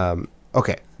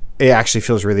 Okay, it actually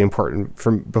feels really important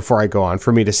before I go on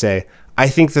for me to say, I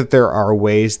think that there are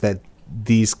ways that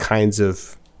these kinds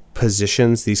of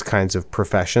positions, these kinds of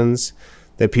professions,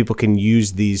 that people can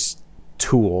use these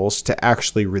tools to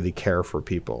actually really care for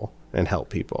people and help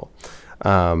people.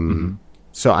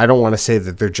 So I don't want to say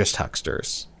that they're just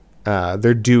hucksters.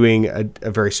 They're doing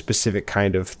a very specific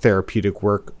kind of therapeutic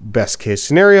work, best case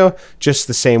scenario, just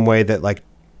the same way that like,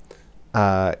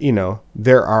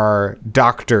 there are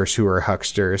doctors who are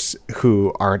hucksters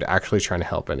who aren't actually trying to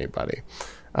help anybody.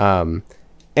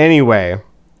 Anyway,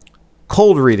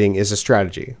 cold reading is a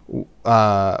strategy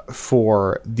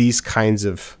for these kinds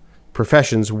of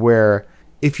professions where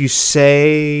if you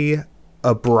say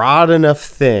a broad enough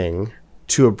thing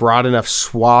to a broad enough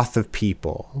swath of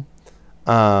people,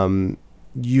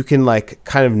 you can like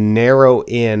kind of narrow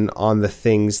in on the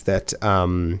things that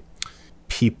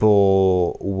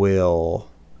people will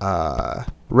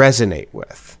resonate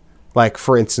with. Like,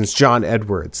 for instance, John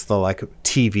Edwards, the like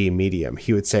TV medium,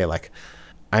 he would say like,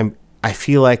 I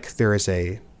feel like there is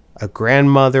a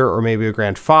grandmother or maybe a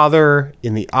grandfather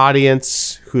in the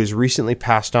audience who has recently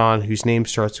passed on, whose name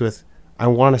starts with, I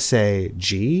want to say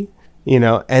G,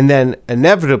 and then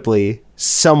inevitably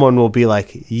someone will be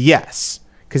like, yes,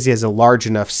 because he has a large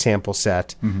enough sample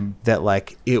set that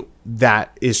like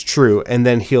that is true. And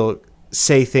then he'll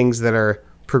say things that are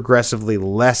progressively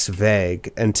less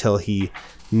vague until he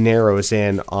narrows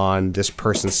in on this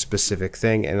person's specific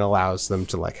thing and allows them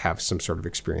to like have some sort of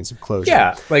experience of closure.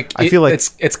 Yeah, like I feel like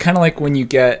it's kind of like when you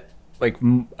get like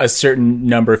a certain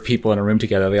number of people in a room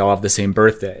together, they all have the same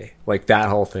birthday, like that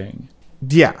whole thing.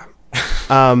 Yeah.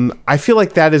 I feel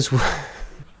like that is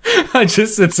I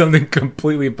just said something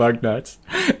completely bug nuts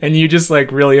and you just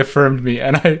like really affirmed me,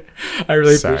 and I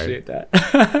really appreciate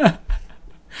that.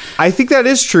 I think that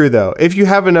is true though. If you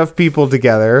have enough people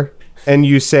together, and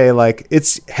you say like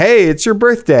it's your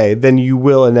birthday, then you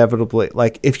will inevitably,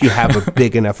 like, if you have a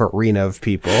big enough arena of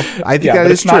people. I think that but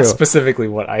is it's true. not specifically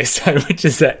what I said, which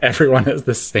is that everyone has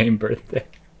the same birthday.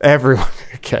 Everyone.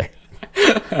 Okay.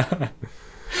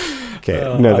 Okay.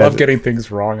 I No, love getting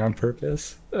things wrong on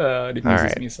purpose. It amuses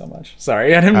right. me so much.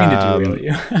 Sorry, I didn't mean to derail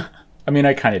you. I mean,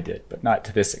 I kind of did, but not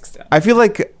to this extent. I feel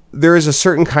like there is a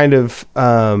certain kind of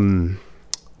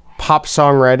pop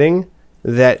songwriting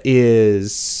that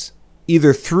is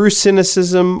either through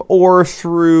cynicism or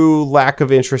through lack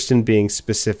of interest in being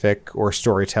specific or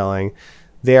storytelling.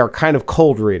 They are kind of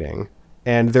cold reading,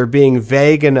 and they're being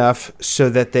vague enough so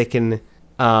that they can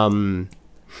kind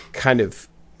of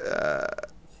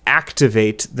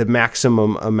activate the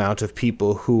maximum amount of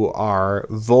people who are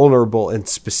vulnerable in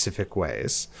specific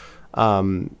ways.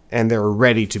 And they're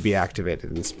ready to be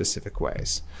activated in specific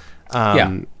ways.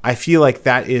 I feel like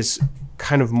that is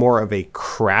kind of more of a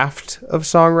craft of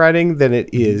songwriting than it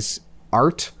is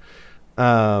art,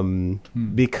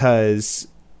 because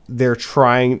they're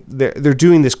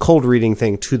doing this cold reading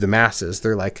thing to the masses.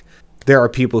 They're like, there are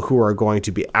people who are going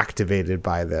to be activated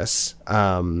by this.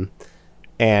 And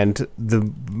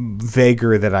the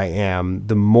vaguer that I am,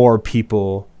 the more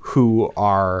people who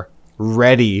are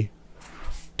ready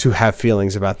to have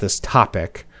feelings about this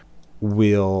topic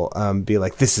will be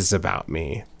like, this is about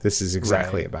me. This is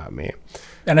exactly about me.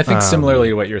 And I think similarly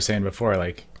to what you were saying before,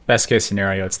 like best case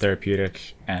scenario, it's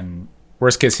therapeutic, and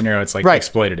worst case scenario, it's like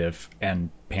exploitative and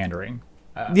pandering.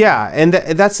 And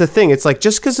that's the thing. It's like,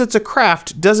 just because it's a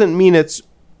craft doesn't mean it's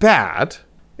bad.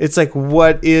 It's like,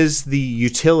 what is the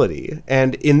utility?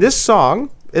 And in this song,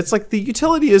 it's like the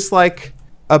utility is like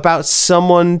about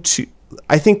someone to,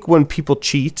 I think when people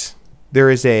cheat, there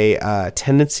is a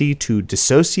tendency to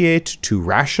dissociate, to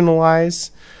rationalize.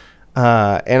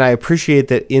 And I appreciate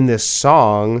that in this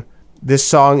song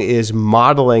is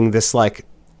modeling this, like,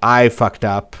 I fucked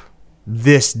up.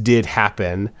 This did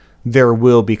happen. There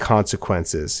will be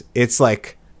consequences. It's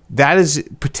like, that is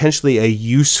potentially a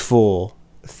useful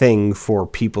thing for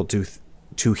people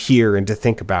to hear and to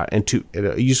think about, and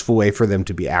a useful way for them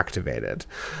to be activated,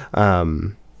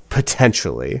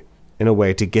 potentially, in a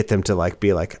way to get them to like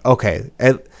be like, okay,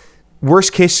 at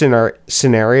worst case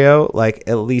scenario, like,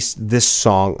 at least this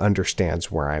song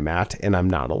understands where I'm at and I'm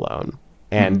not alone,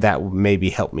 and that will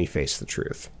maybe help me face the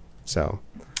truth. So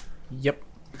yep.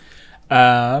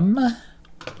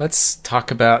 Let's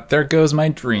talk about There Goes My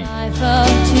Dream. There Goes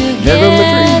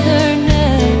my dream.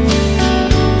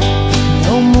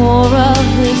 No more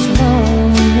of this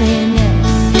loneliness,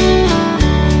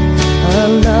 a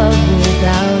love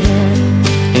without end.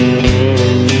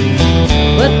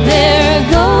 But there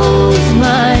goes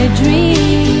my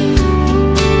dream,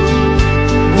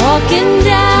 walking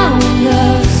down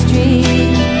the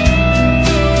street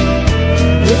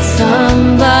with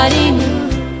somebody new.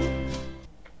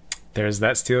 There's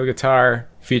that steel guitar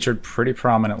featured pretty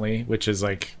prominently, which is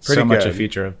like Pretty so much a good.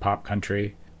 feature of pop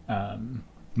country.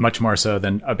 Much more so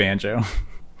than a banjo.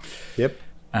 Yep.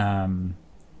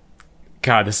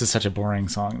 God, this is such a boring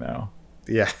song, though.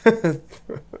 Yeah.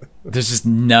 There's just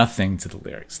nothing to the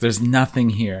lyrics. There's nothing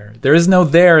here. There is no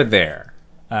there.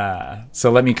 So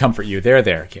let me comfort you. They're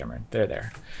there, Cameron. They're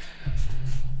there.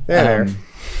 There.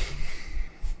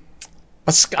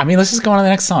 Let's just go on to the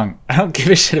next song. I don't give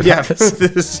a shit about this.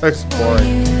 This is so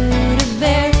boring. To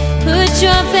bear, put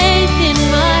your faith in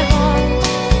my heart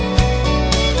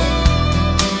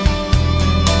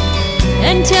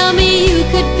and tell me you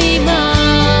could be mine.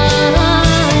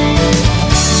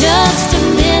 Just a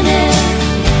minute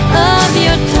of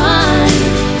your time,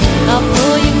 I'll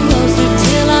pull you closer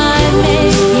till I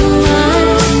make you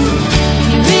mine. If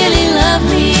you really love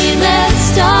me, let's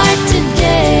start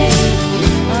today.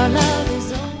 Our love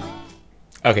is only...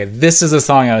 Okay, this is a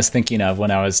song I was thinking of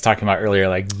when I was talking about earlier.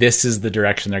 Like, this is the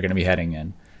direction they're going to be heading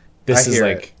in. This is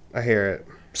like I hear it.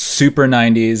 super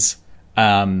 90s.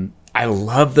 I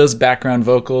love those background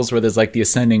vocals where there's like the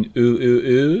ascending ooh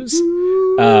ooh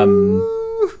oohs.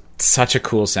 Such a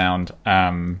cool sound.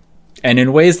 And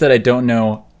in ways that I don't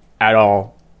know at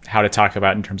all how to talk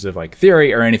about in terms of like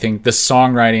theory or anything, the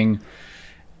songwriting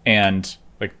and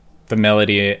like the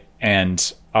melody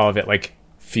and all of it like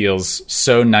feels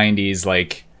so 90s,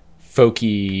 like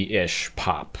folky-ish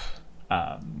pop.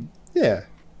 Yeah.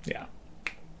 Yeah.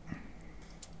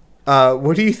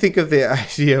 What do you think of the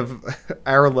idea of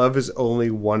our love is only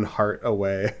one heart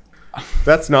away?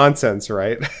 That's nonsense,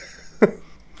 right?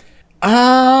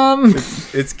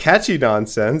 It's catchy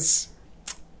nonsense.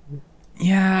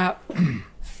 Yeah.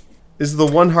 Is the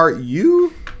one heart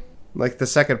you? Like the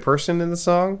second person in the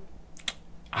song?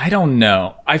 I don't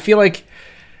know. I feel like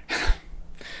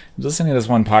was listening to this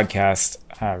one podcast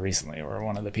recently where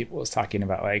one of the people was talking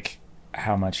about like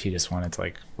how much he just wanted to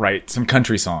like write some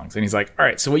country songs. And he's like, all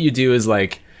right, so what you do is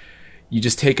like, you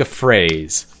just take a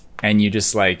phrase and you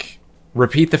just like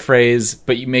repeat the phrase,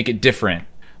 but you make it different.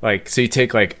 Like, so you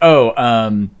take like,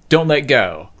 don't let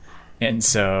go. And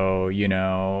so, you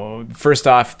know, first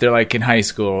off, they're like in high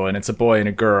school and it's a boy and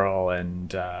a girl and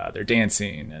they're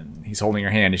dancing and he's holding her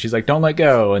hand and she's like, don't let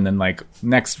go. And then like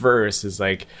next verse is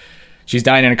like, she's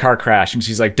dying in a car crash and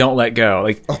she's like, don't let go.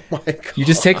 Like, Oh my God. you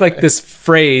just take like this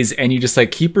phrase and you just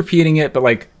like keep repeating it, but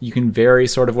like you can vary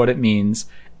sort of what it means.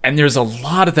 And there's a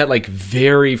lot of that like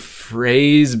very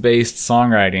phrase based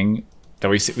songwriting that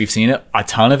we've seen a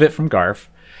ton of it from Garth.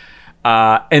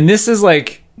 And this is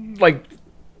like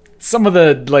some of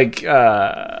the like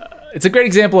it's a great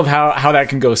example of how that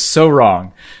can go so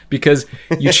wrong, because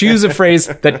you choose a phrase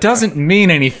that doesn't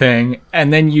mean anything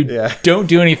and then you don't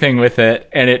do anything with it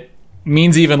and it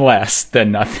means even less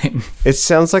than nothing. It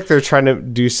sounds like they're trying to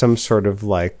do some sort of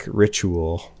like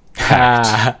ritual.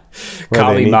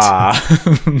 Kali Ma.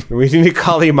 We need to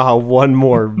Kali Ma one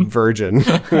more virgin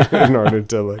in order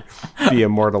to like be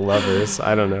immortal lovers.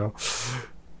 I don't know.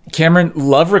 Cameron,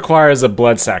 love requires a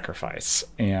blood sacrifice,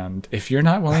 and if you're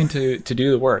not willing to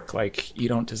do the work, like, you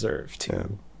don't deserve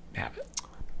to have it.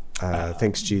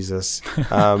 Thanks, Jesus.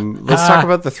 Let's talk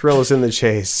about the thrill is in the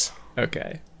chase.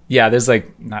 Okay. Yeah, there's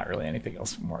like not really anything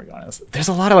else more going on. There's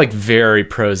a lot of like very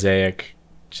prosaic,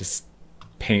 just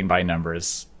paint by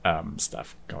numbers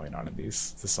stuff going on in the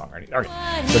songwriting. All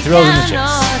right. The thrill is in the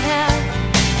chase.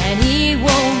 And he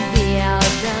won't be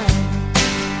outdone,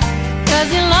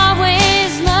 'cause he'll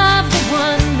always love the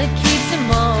one that keeps him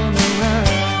on the run.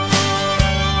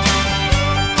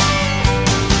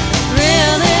 The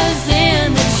thrill is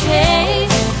in the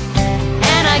chase,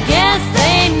 and I guess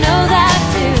they know that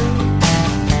too,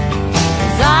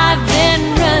 'cause I've been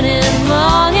running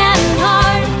long and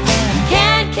hard,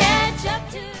 can't catch up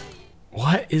to you.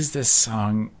 What is this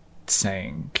song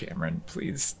saying, Cameron?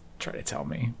 Please try to tell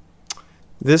me.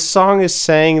 This song is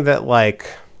saying that like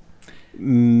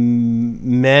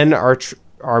men are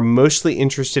mostly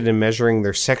interested in measuring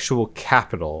their sexual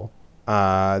capital.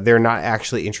 They're not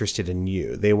actually interested in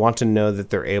you. They want to know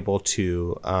that they're able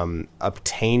to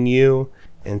obtain you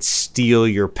and steal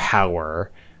your power,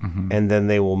 and then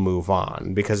they will move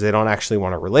on, because they don't actually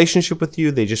want a relationship with you.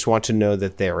 They just want to know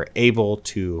that they're able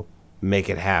to make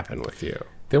it happen with you.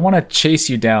 They want to chase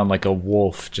you down like a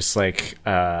wolf, just like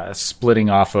splitting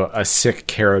off a sick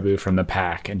caribou from the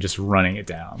pack and just running it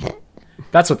down.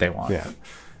 That's what they want. Yeah.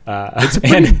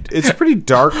 And It's a pretty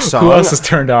dark song. who else is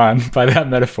turned on by that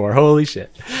metaphor? Holy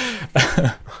shit.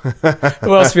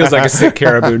 Who else feels like a sick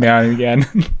caribou now and again?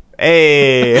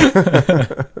 Hey.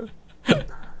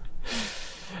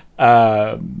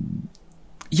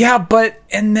 Yeah, but,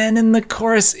 and then in the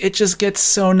chorus, it just gets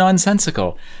so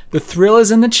nonsensical. The thrill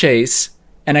is in the chase,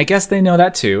 and I guess they know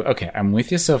that too. Okay, I'm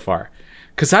with you so far.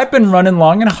 'Cause I've been running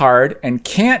long and hard and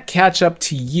can't catch up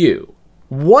to you.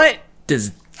 What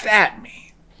does that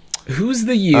mean? Who's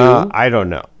the you? I don't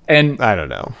know. And I don't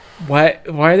know. why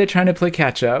are they trying to play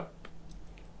catch up?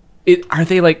 Are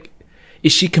they like,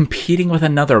 is she competing with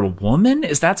another woman?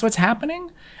 Is that what's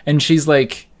happening? And she's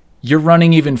like, you're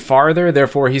running even farther,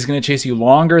 therefore he's going to chase you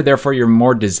longer, therefore you're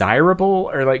more desirable?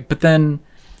 Or like, but then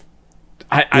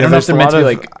I don't know if they're meant to be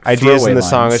like ideas in the throwaway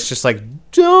song. lines. It's just like,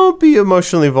 don't be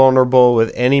emotionally vulnerable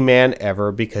with any man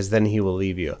ever, because then he will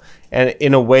leave you. And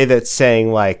in a way that's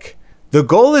saying like, the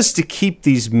goal is to keep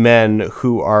these men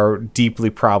who are deeply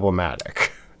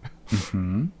problematic,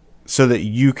 so that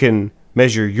you can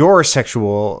measure your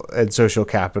sexual and social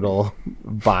capital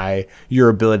by your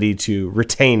ability to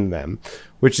retain them,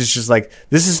 which is just like,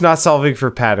 this is not solving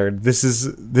for pattern. This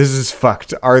is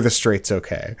fucked. Are the straights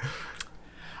okay?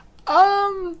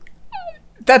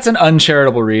 That's an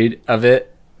uncharitable read of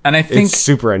it. And I think, It's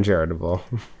super uncharitable.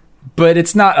 but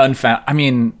it's not it's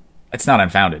not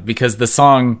unfounded, because the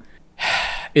song,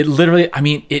 it literally,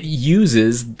 it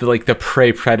uses the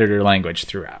prey predator language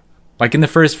throughout. Like in the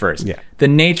first verse, Yeah. the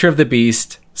nature of the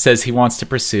beast says he wants to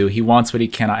pursue, he wants what he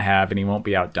cannot have, and he won't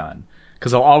be outdone,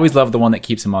 because he'll always love the one that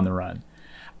keeps him on the run.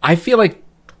 I feel like,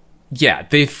 yeah,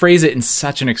 they phrase it in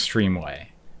such an extreme way.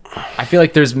 I feel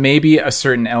like there's maybe a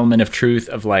certain element of truth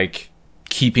of like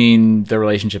keeping the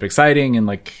relationship exciting, and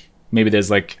like maybe there's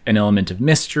like an element of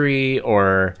mystery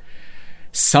or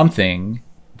something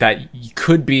that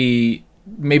could be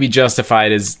maybe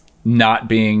justified as not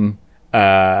being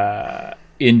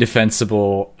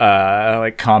indefensible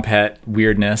like compet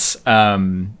weirdness, but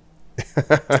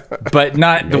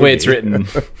not the way it's written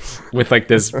with like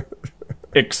this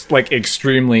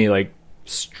extremely like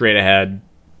straight ahead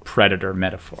predator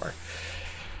metaphor.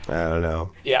 I don't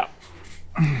know. Yeah.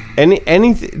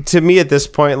 Anything to me at this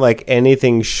point, like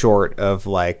anything short of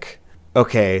like,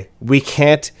 okay, we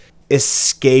can't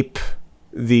escape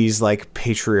these like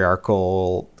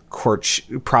patriarchal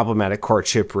problematic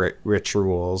courtship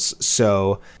rituals.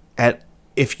 So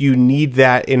if you need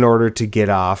that in order to get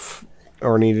off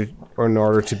or in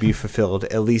order to be fulfilled,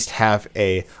 at least have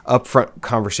a upfront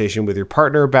conversation with your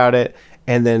partner about it,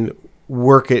 and then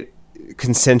work it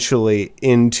consensually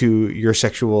into your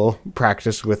sexual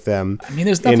practice with them. I mean,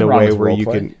 there's nothing in a wrong way with where you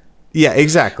roleplay. can. Yeah,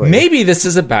 exactly. Maybe this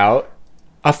is about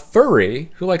a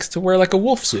furry who likes to wear like a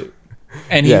wolf suit.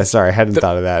 And Yeah, sorry, I hadn't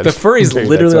thought of that. The furry's Maybe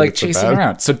literally that's what like it's chasing about.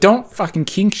 around. So don't fucking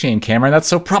kink shame Cameron. That's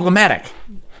so problematic.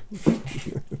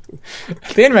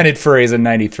 They invented furries in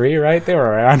 93, right? They were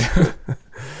around.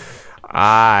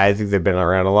 I think they've been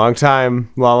around a long time,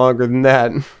 a lot longer than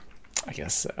that. I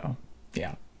guess so.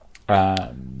 Yeah.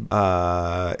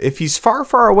 If he's far,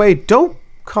 far away, don't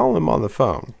call him on the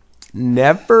phone.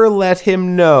 Never let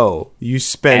him know you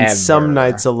spend Ever. some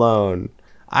nights alone.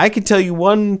 I can tell you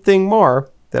one thing more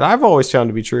that I've always found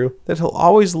to be true, that he'll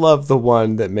always love the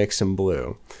one that makes him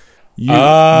blue. You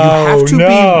have to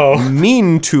be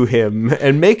mean to him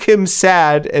and make him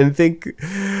sad and think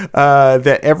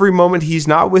that every moment he's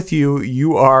not with you,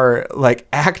 you are like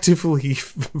actively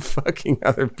fucking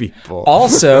other people.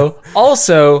 Also,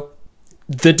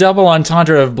 the double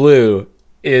entendre of blue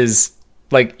is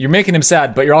like you're making him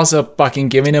sad, but you're also fucking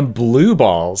giving him blue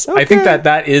balls. I think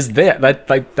that is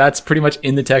that's pretty much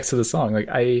in the text of the song. Like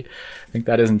I think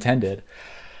that is intended.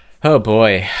 Oh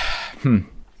boy.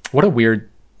 What a weird.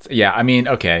 Yeah, I mean,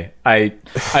 okay.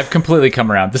 I've completely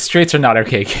come around. The straights are not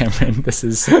okay, Cameron. This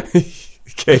is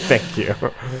Okay, thank you.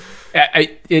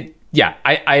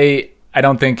 I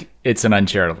don't think it's an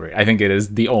uncharitable read. I think it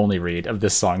is the only read of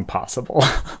this song possible.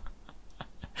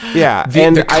 Yeah,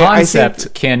 The I concept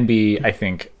think can be, I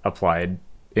think, applied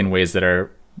in ways that are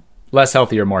less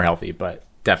healthy or more healthy, but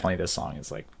definitely this song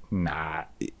is like, nah,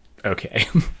 okay.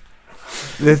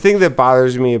 the thing that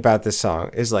bothers me about this song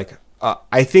is like,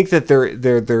 I think that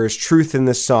there is truth in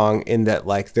this song in that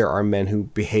like there are men who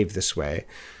behave this way,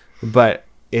 but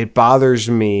it bothers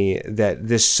me that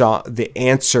this song, the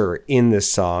answer in this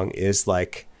song is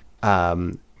like,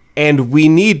 and we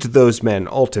need those men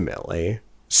ultimately.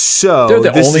 So They're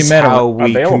the this only is men how we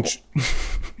available. This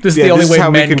is the yeah, only this way is how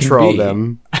we men control can be.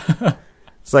 them.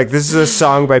 It's like, this is a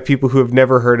song by people who have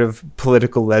never heard of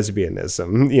political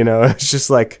lesbianism. You know, it's just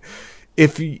like,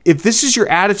 if this is your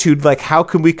attitude, like, how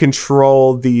can we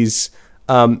control these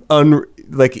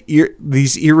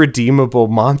these irredeemable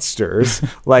monsters?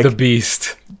 Like, The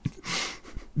beast.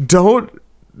 don't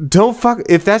fuck.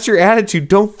 If that's your attitude,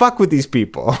 don't fuck with these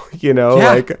people. You know, Yeah.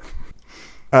 like,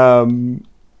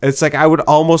 it's like I would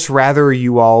almost rather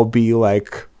you all be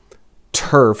like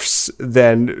TERFs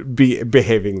than be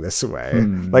behaving this way.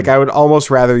 Like, I would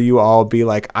almost rather you all be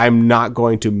like, I'm not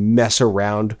going to mess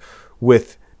around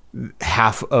with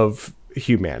half of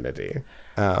humanity.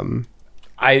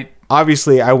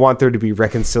 Obviously I want there to be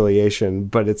reconciliation,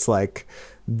 but it's like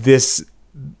this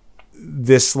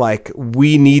like,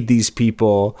 we need these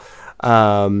people,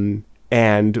 and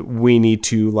we need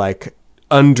to like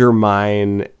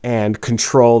undermine and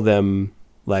control them,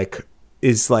 like,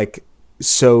 is like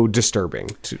so disturbing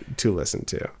to listen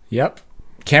to. Yep.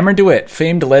 Cameron DeWitt,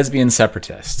 famed lesbian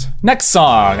separatist. Next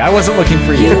song. I wasn't looking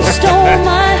for you. You stole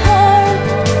my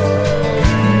heart.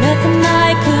 Nothing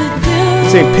I could do.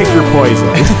 Saying pick your poison.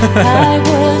 I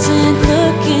wasn't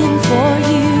looking for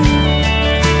you.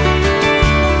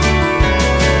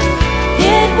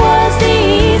 It was the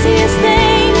easiest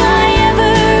thing I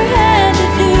ever had to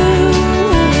do.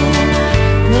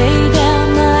 Lay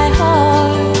down my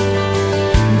heart,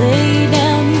 lay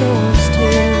down yours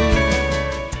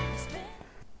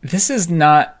too. This is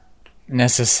not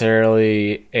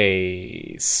necessarily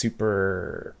a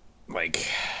super, like,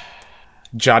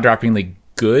 jaw-droppingly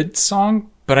good song,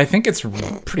 but I think it's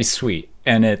pretty sweet,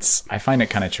 and I find it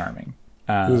kind of charming.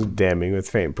 This is damning with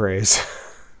faint praise.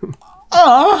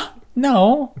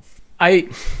 No, that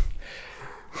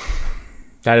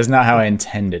is not how I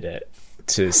intended it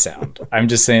to sound. I'm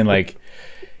just saying, like,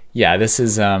 yeah, this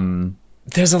is,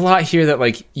 there's a lot here that,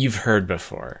 like, you've heard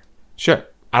before. Sure.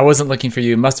 I wasn't looking for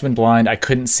you, must have been blind, I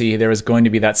couldn't see, there was going to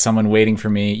be that someone waiting for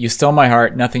me, you stole my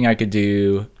heart, nothing I could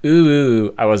do,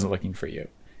 ooh, I wasn't looking for you.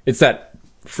 It's that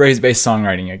phrase-based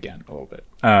songwriting again, a little bit.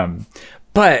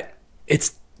 But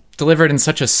it's delivered in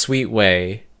such a sweet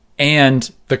way, and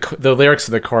the lyrics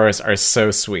of the chorus are so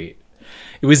sweet.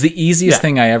 It was the easiest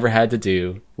thing I ever had to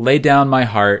do. Lay down my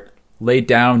heart, lay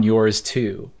down yours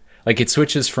too. Like, it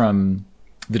switches from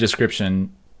the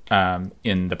description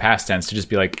in the past tense to just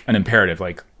be like an imperative,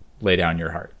 like lay down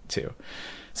your heart too.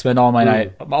 Spend all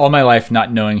my life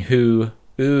not knowing who.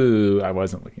 Ooh, I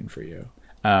wasn't looking for you.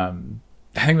 I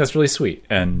think that's really sweet,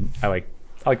 and I like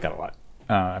that a lot.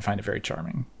 I find it very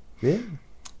charming. Yeah.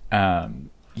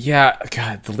 Yeah.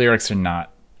 God, the lyrics are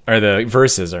not, or the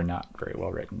verses are not very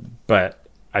well written, but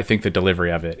I think the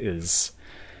delivery of it is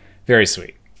very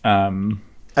sweet. I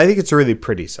think it's a really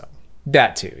pretty song.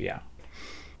 That too, yeah.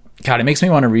 God, it makes me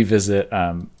want to revisit.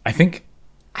 I think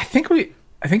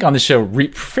on the show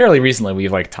fairly recently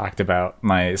we've like talked about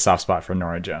my soft spot for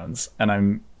Norah Jones, and I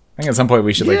think at some point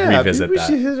we should like revisit we that.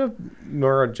 should hit up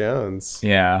Norah Jones.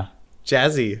 Yeah,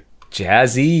 Jazzy-ish.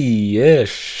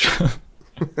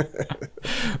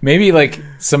 Maybe like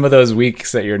some of those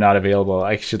weeks that you're not available,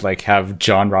 I should like have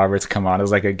John Roberts come on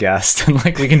as like a guest, and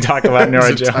like we can talk about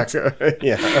Norah Jones.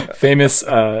 Yeah, famous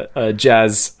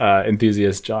jazz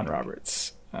enthusiast John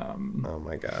Roberts. Oh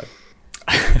my god.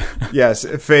 Yes,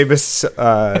 famous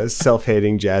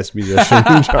self-hating jazz musician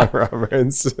John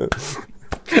Roberts.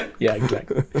 Yeah,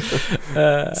 exactly.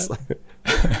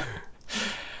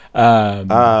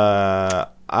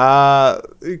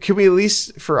 Can we at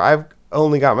least, for I've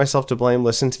only got myself to blame,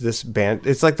 listen to this band?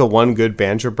 It's like the one good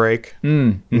banjo break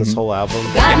in this whole album.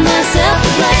 Got myself to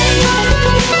blame.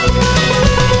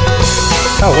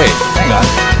 Oh wait, hang on.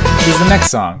 This is the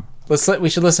next song. We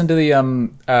should listen to the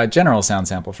general sound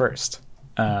sample first.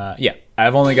 Yeah,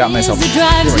 I've only got myself. It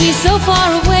drives me so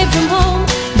far away from home,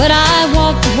 but I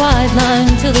walk the wide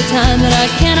line till the time that I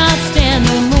cannot stand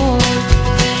no more.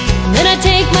 Then I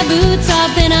take my boots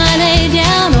off and I lay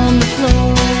down on the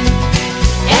floor.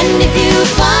 And if you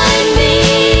find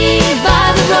me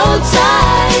by the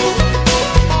roadside,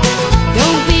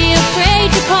 don't be afraid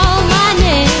to call my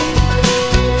name.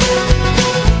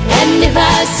 And if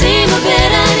I seem a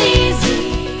bit uneasy.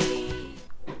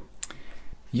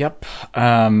 Yep.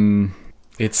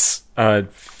 It's a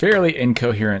fairly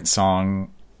incoherent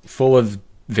song full of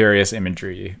various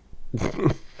imagery.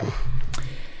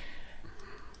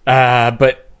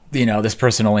 But, you know, this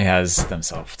person only has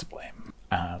themselves to blame.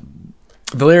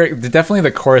 Definitely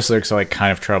the chorus lyrics are like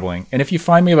kind of troubling. And if you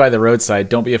find me by the roadside,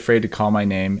 don't be afraid to call my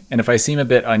name. And if I seem a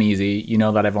bit uneasy, you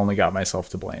know that I've only got myself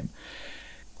to blame.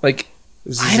 Like,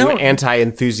 This is an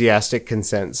anti-enthusiastic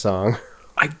consent song.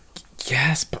 I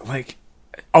guess, but like,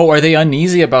 oh, are they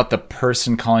uneasy about the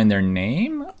person calling their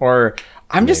name? Or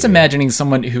I'm just imagining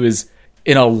someone who is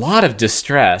in a lot of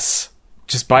distress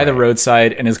just by the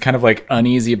roadside and is kind of like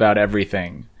uneasy about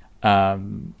everything.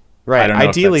 Right.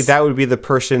 Ideally, that would be the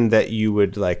person that you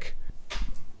would like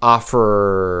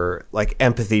offer like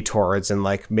empathy towards and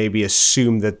like maybe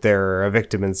assume that they're a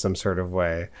victim in some sort of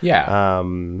way. Yeah.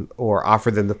 Or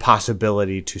offer them the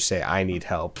possibility to say, I need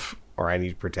help or I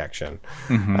need protection.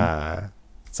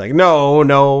 It's like,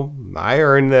 no, I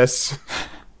earned this.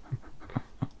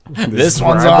 This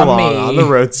one's on me. On the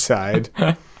roadside.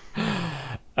 Yeah,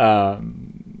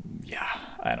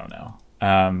 I don't know.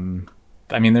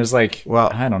 I mean, there's like,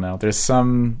 I don't know. There's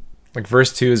some, like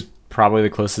verse 2 is probably the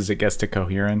closest it gets to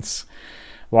coherence.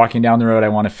 Walking down the road, I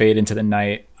want to fade into the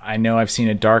night. I know I've seen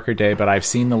a darker day, but I've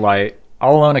seen the light.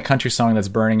 All alone, a country song that's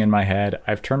burning in my head.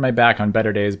 I've turned my back on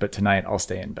better days, but tonight I'll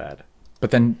stay in bed.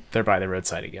 But then they're by the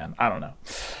roadside again. I don't know.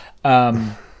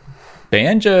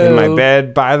 Banjo. In my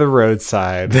bed by the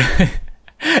roadside.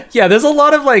 Yeah, there's a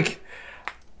lot of like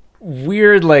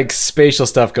weird like spatial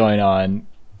stuff going on.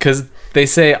 Because they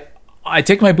say, I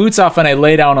take my boots off and I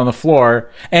lay down on the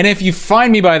floor. And if you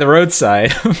find me by the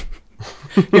roadside,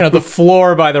 you know, the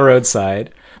floor by the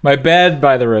roadside, my bed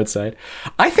by the roadside,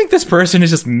 I think this person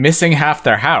is just missing half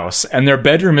their house. And their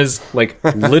bedroom is like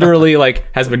literally like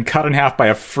has been cut in half by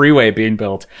a freeway being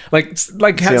built. Like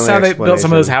that's how they built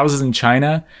some of those houses in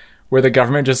China where the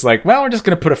government just like, well, we're just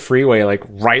going to put a freeway like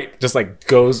right, just like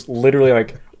goes literally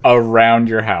like around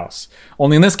your house.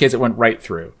 Only in this case, it went right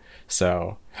through.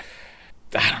 So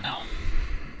I don't know.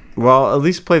 Well, at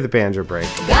least play the banjo break.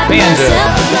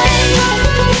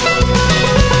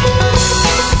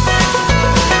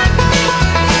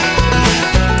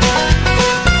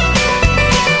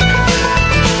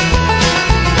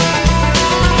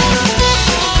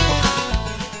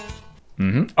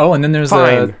 Oh, and then there's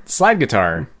a slide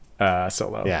guitar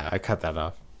solo. Yeah, I cut that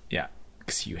off. Yeah,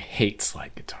 because you hate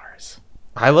slide guitars.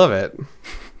 I love it,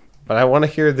 but I want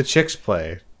to hear the Chicks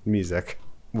play music.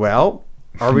 Well,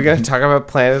 are we going to talk about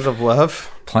Planet of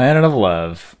Love? Planet of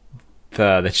Love.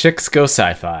 The Chicks go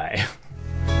sci-fi.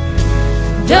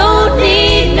 Don't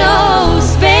need no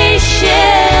spaceship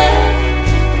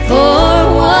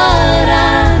for what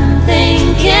I'm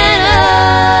thinking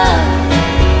of.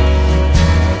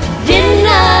 Didn't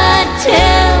I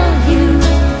tell you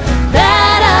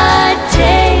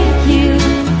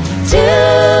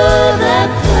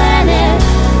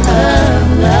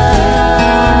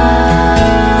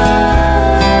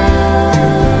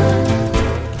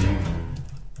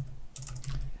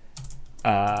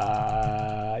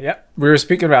Yep. We were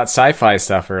speaking about sci-fi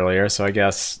stuff earlier, so I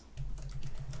guess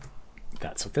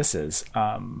that's what this is.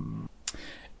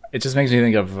 It just makes me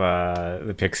think of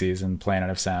the Pixies and Planet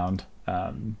of Sound.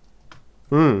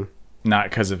 Not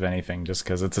because of anything, just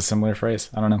because it's a similar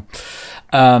phrase. I don't know.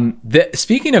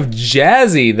 Speaking of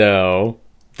jazzy, though,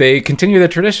 they continue the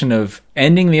tradition of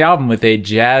ending the album with a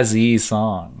jazzy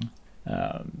song.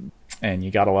 And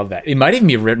you gotta love that. It might even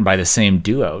be written by the same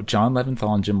duo, John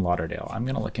Leventhal and Jim Lauderdale. I'm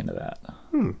gonna look into that.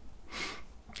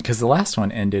 Because the last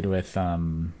one ended with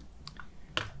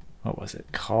what was it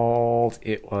called?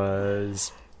 It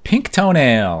was Pink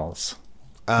Toenails.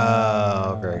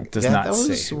 Oh, very good. Does Yeah, not that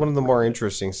was say one of the more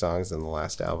interesting songs in the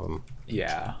last album.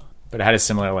 Yeah, but it had a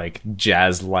similar like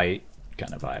jazz light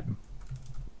kind of vibe.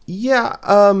 Yeah,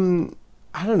 I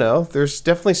don't know. There's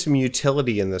definitely some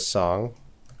utility in this song.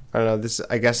 I don't know. This,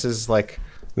 I guess, is like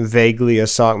vaguely a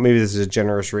song. Maybe this is a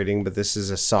generous reading, but this is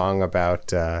a song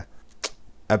about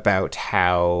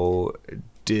how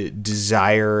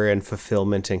desire and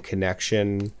fulfillment and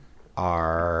connection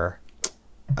are.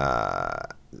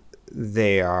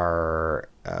 There are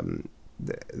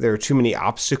too many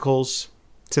obstacles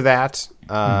to that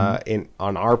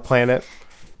on our planet.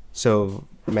 So,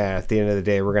 man, at the end of the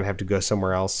day, we're gonna have to go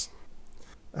somewhere else.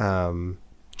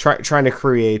 Trying to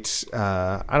create,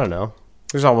 I don't know.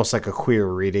 There's almost like a queer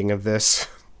reading of this.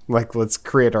 Like, let's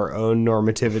create our own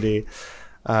normativity.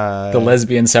 The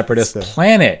lesbian separatist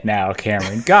planet now,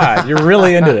 Cameron. God, you're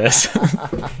really into this.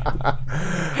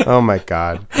 Oh my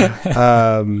God.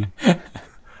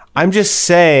 I'm just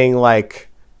saying, like,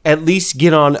 at least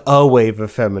get on a wave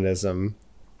of feminism.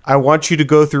 I want you to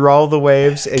go through all the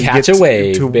waves and Catch get a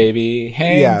wave, baby.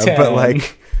 Hang yeah, 10. but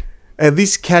like, at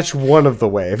least catch one of the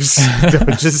waves.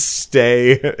 Don't just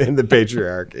stay in the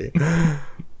patriarchy.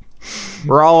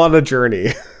 We're all on a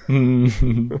journey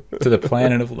to the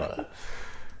planet of love.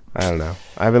 I don't know.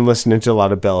 I've been listening to a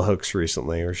lot of bell hooks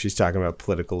recently, where she's talking about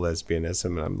political lesbianism,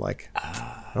 and I'm like,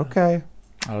 okay.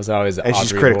 I was always an And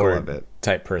she's Audre critical Lorde of it.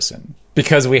 type person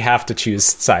because we have to choose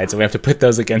sides and we have to put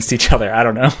those against each other. I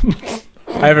don't know.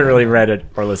 I haven't really read it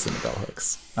or listened to bell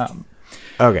hooks.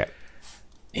 Okay.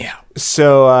 Yeah.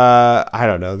 So, I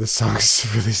don't know. This song is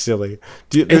really silly.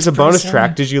 There's a bonus silly.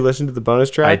 track. Did you listen to the bonus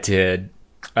track? I did.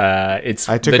 It's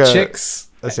I took the a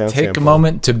chicks sound take sample. a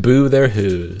moment to boo their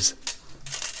whoos.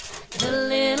 The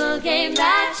little game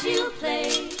that you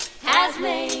play has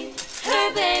made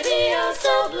her baby oh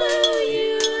so blue.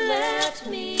 You left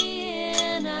me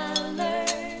in a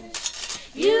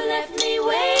lurch. You left me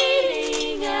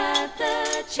waiting at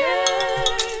the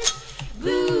church.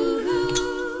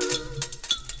 Boo-hoo.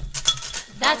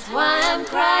 That's why I'm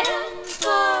crying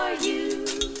for you.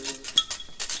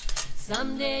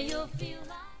 Someday you'll feel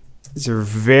like These are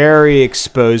very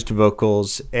exposed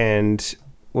vocals, and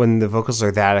when the vocals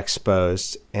are that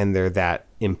exposed and they're that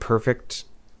imperfect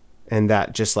and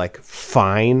that just like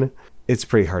fine, it's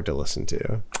pretty hard to listen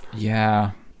to.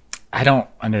 Yeah. I don't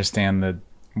understand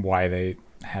why they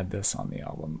had this on the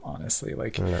album, honestly.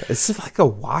 Like, It's like a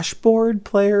washboard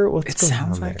player. What's it going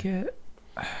sounds on like there? it.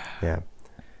 Yeah.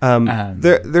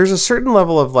 There's a certain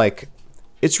level of like,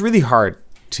 it's really hard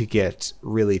to get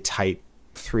really tight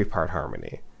 3-part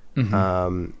harmony.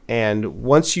 And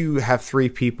once you have 3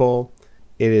 people,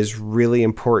 it is really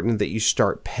important that you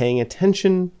start paying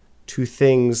attention to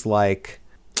things like,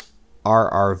 are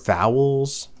our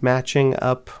vowels matching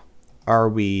up? Are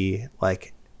we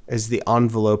like, is the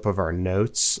envelope of our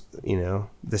notes,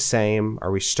 the same?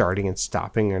 Are we starting and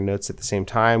stopping our notes at the same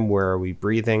time? Where are we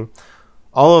breathing?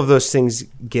 All of those things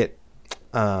get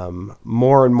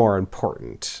more and more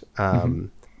important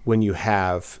when you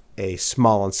have a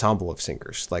small ensemble of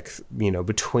singers, like,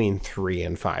 between 3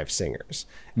 and 5 singers.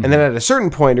 And then at a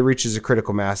certain point, it reaches a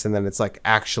critical mass, and then it's like,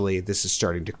 actually, this is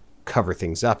starting to cover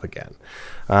things up again.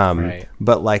 Right.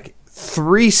 But like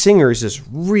 3 singers is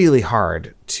really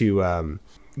hard to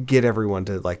get everyone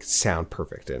to like sound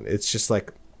perfect. And it's just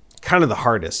like kind of the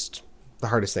hardest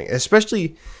thing,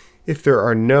 especially if there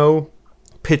are no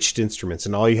pitched instruments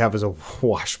and all you have is a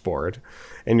washboard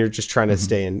and you're just trying to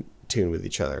stay in tune with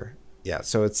each other. Yeah.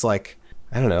 So it's like,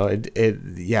 I don't know.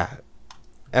 Yeah.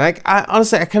 And I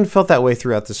honestly, I kind of felt that way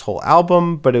throughout this whole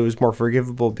album, but it was more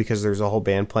forgivable because there's a whole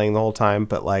band playing the whole time.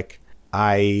 But like,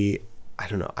 I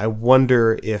don't know. I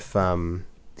wonder if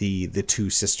the 2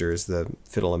 sisters, the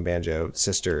fiddle and banjo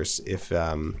sisters, if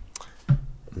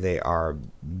they are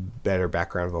better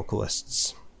background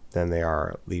vocalists than they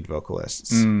are lead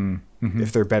vocalists.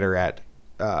 If they're better at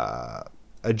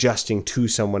adjusting to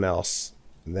someone else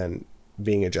than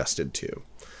being adjusted to.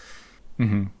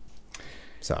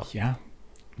 So Yeah,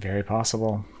 very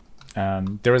possible.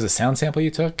 There was a sound sample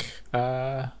you took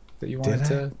that you wanted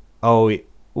to? Oh,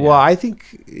 well, I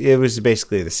think it was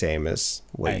basically the same as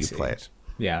what you see. played.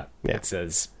 Yeah, it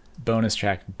says bonus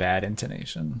track bad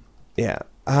intonation. Yeah.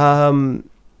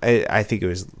 I think it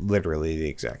was literally the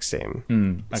exact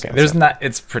same. Okay, there's not.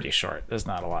 It's pretty short. There's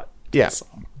not a lot. To Yeah. the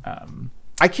song.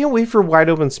 I can't wait for Wide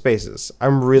Open Spaces.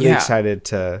 I'm really excited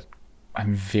to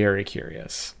I'm very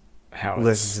curious how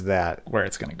listen to that. where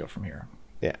it's going to go from here.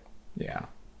 Yeah. Yeah.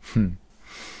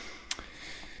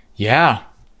 Yeah.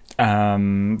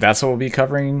 That's what we'll be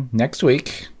covering next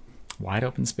week. Wide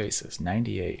Open Spaces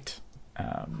 98.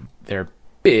 Their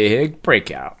big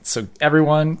breakout. So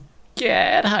everyone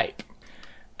get hype.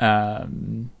 I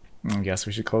guess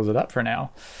we should close it up for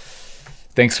now.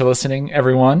 Thanks for listening,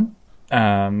 everyone.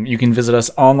 You can visit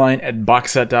us online at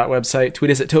boxset.website.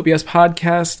 Tweet us at Topias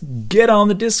Podcast. Get on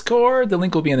the Discord. The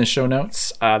link will be in the show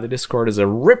notes. The Discord is a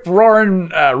rip-roaring,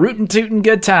 rootin' tootin'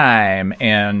 good time.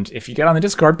 And if you get on the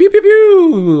Discord, pew pew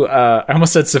pew! I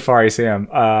almost said Safari Sam.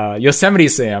 Yosemite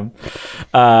Sam.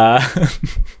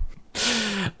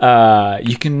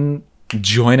 You can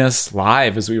join us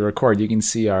live as we record. You can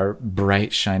see our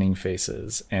bright, shining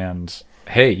faces. And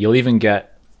hey, you'll even get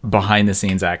behind the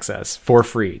scenes access for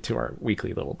free to our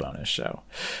weekly little bonus show.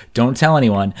 Don't tell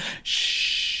anyone.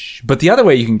 Shh. But the other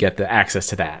way you can get the access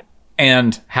to that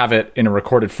and have it in a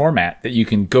recorded format that you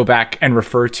can go back and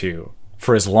refer to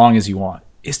for as long as you want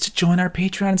is to join our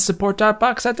Patreon and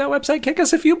support.boxset.website. Kick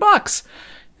us a few bucks.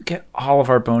 You get all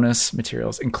of our bonus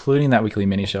materials, including that weekly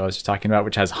mini show I was just talking about,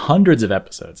 which has hundreds of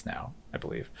episodes now, I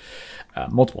believe.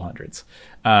 Multiple hundreds.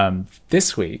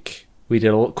 This week, we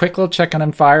did a quick little check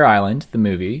on Fire Island, the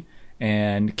movie,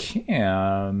 and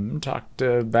Cam talked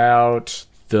about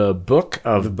the book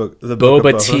of the book Boba of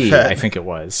Boba Tea, Fett. I think it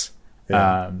was.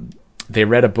 Yeah. They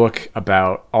read a book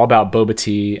all about boba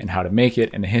tea and how to make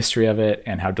it and the history of it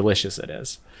and how delicious it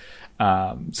is.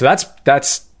 So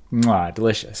that's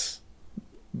delicious.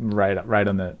 Right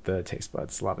on the taste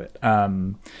buds. Love it.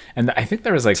 And I think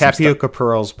there was like Tapioca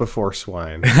pearls before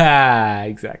swine.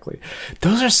 Exactly.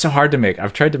 Those are so hard to make.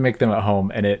 I've tried to make them at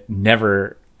home and it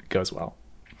never goes well.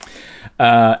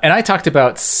 And I talked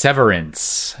about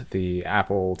Severance, the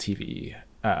Apple TV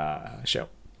show.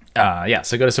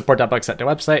 So go to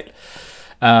support.boxset.website.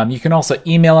 You can also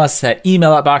email us at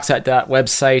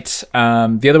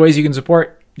email@boxset.website. The other ways you can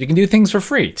support, you can do things for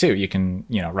free too. You can,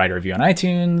 write a review on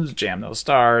iTunes, jam those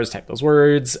stars, type those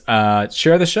words,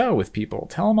 share the show with people,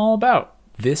 tell them all about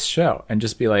this show, and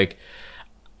just be like,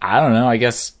 I don't know, I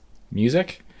guess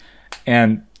music.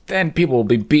 And then people will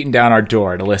be beating down our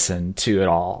door to listen to it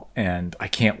all, and I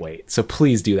can't wait. So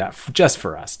please do that just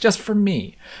for us, just for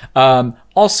me.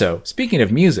 Also, speaking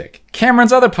of music,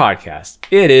 Cameron's other podcast,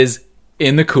 it is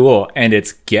In the Cool, and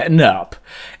it's getting up,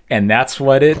 and that's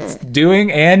what it's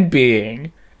doing and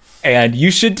being. And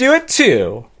you should do it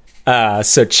too.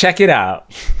 So check it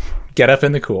out. Get up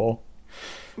in the cool.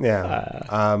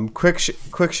 Yeah. Quick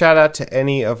shout out to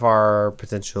any of our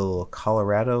potential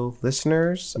Colorado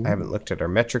listeners. I haven't looked at our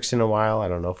metrics in a while. I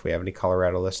don't know if we have any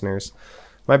Colorado listeners.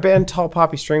 My band, Tall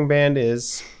Poppy String Band,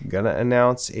 is going to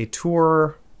announce a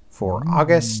tour for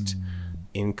August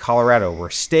in Colorado. We're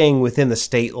staying within the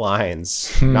state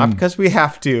lines. Not because we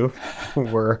have to.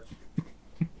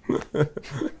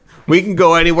 We can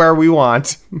go anywhere we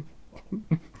want.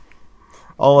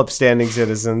 All upstanding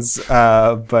citizens.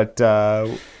 But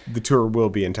the tour will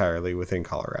be entirely within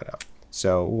Colorado.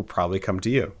 So we'll probably come to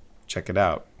you. Check it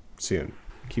out soon.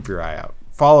 Keep your eye out.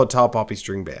 Follow Tall Poppy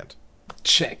String Band.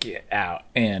 Check it out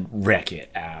and wreck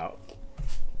it out.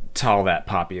 Tall that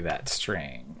poppy that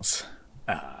strings.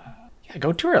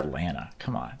 Go tour Atlanta.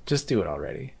 Come on. Just do it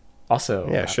already. Also,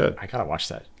 Yeah, should. I gotta watch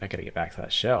that. I gotta get back to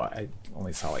that show. I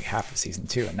only saw like half of season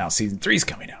 2, and now season 3 is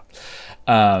coming up.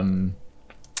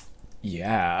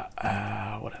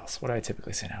 What else? What do I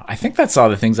typically say now? I think that's all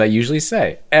the things I usually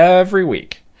say every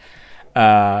week.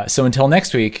 So until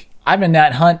next week, I've been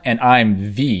Nat Hunt, and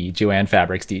I'm the Joanne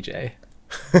Fabrics DJ.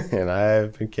 And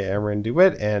I've been Cameron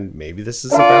DeWitt, and maybe this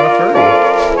is about a furry.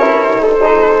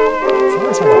 It's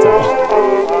always hard to tell.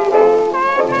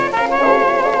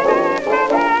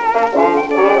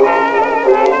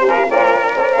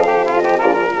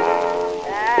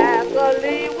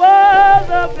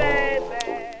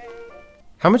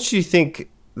 How much do you think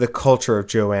the culture of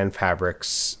Joanne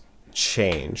Fabrics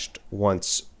changed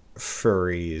once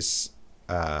furries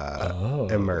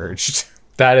emerged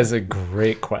That is a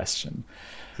great question.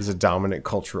 as a dominant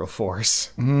cultural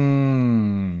force? Yeah.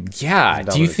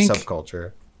 Dominant Do you think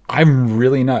subculture? I'm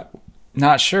really not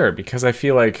sure, because I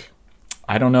feel like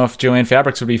I don't know if Joanne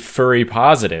Fabrics would be furry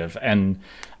positive, and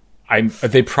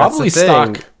they probably That's the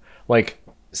thing. stock like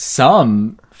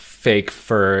some fake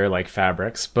fur like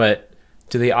fabrics, but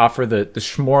do they offer the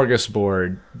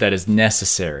smorgasbord that is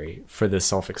necessary for the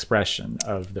self-expression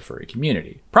of the furry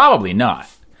community? Probably not.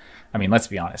 I mean, let's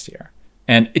be honest here.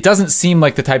 And it doesn't seem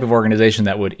like the type of organization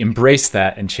that would embrace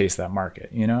that and chase that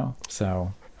market, you know?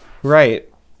 So, right.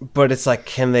 But it's like,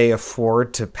 can they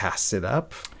afford to pass it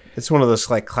up? It's one of those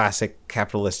like classic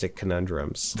capitalistic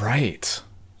conundrums. right.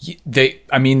 They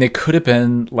could have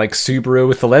been like Subaru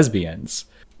with the lesbians.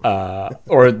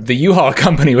 Or the U-Haul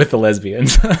company with the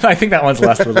lesbians. I think that one's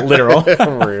less literal.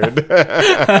 Rude.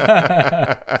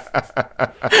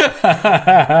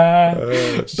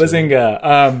 Bazinga.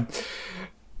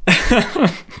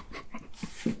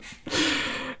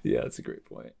 Yeah, that's a great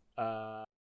point.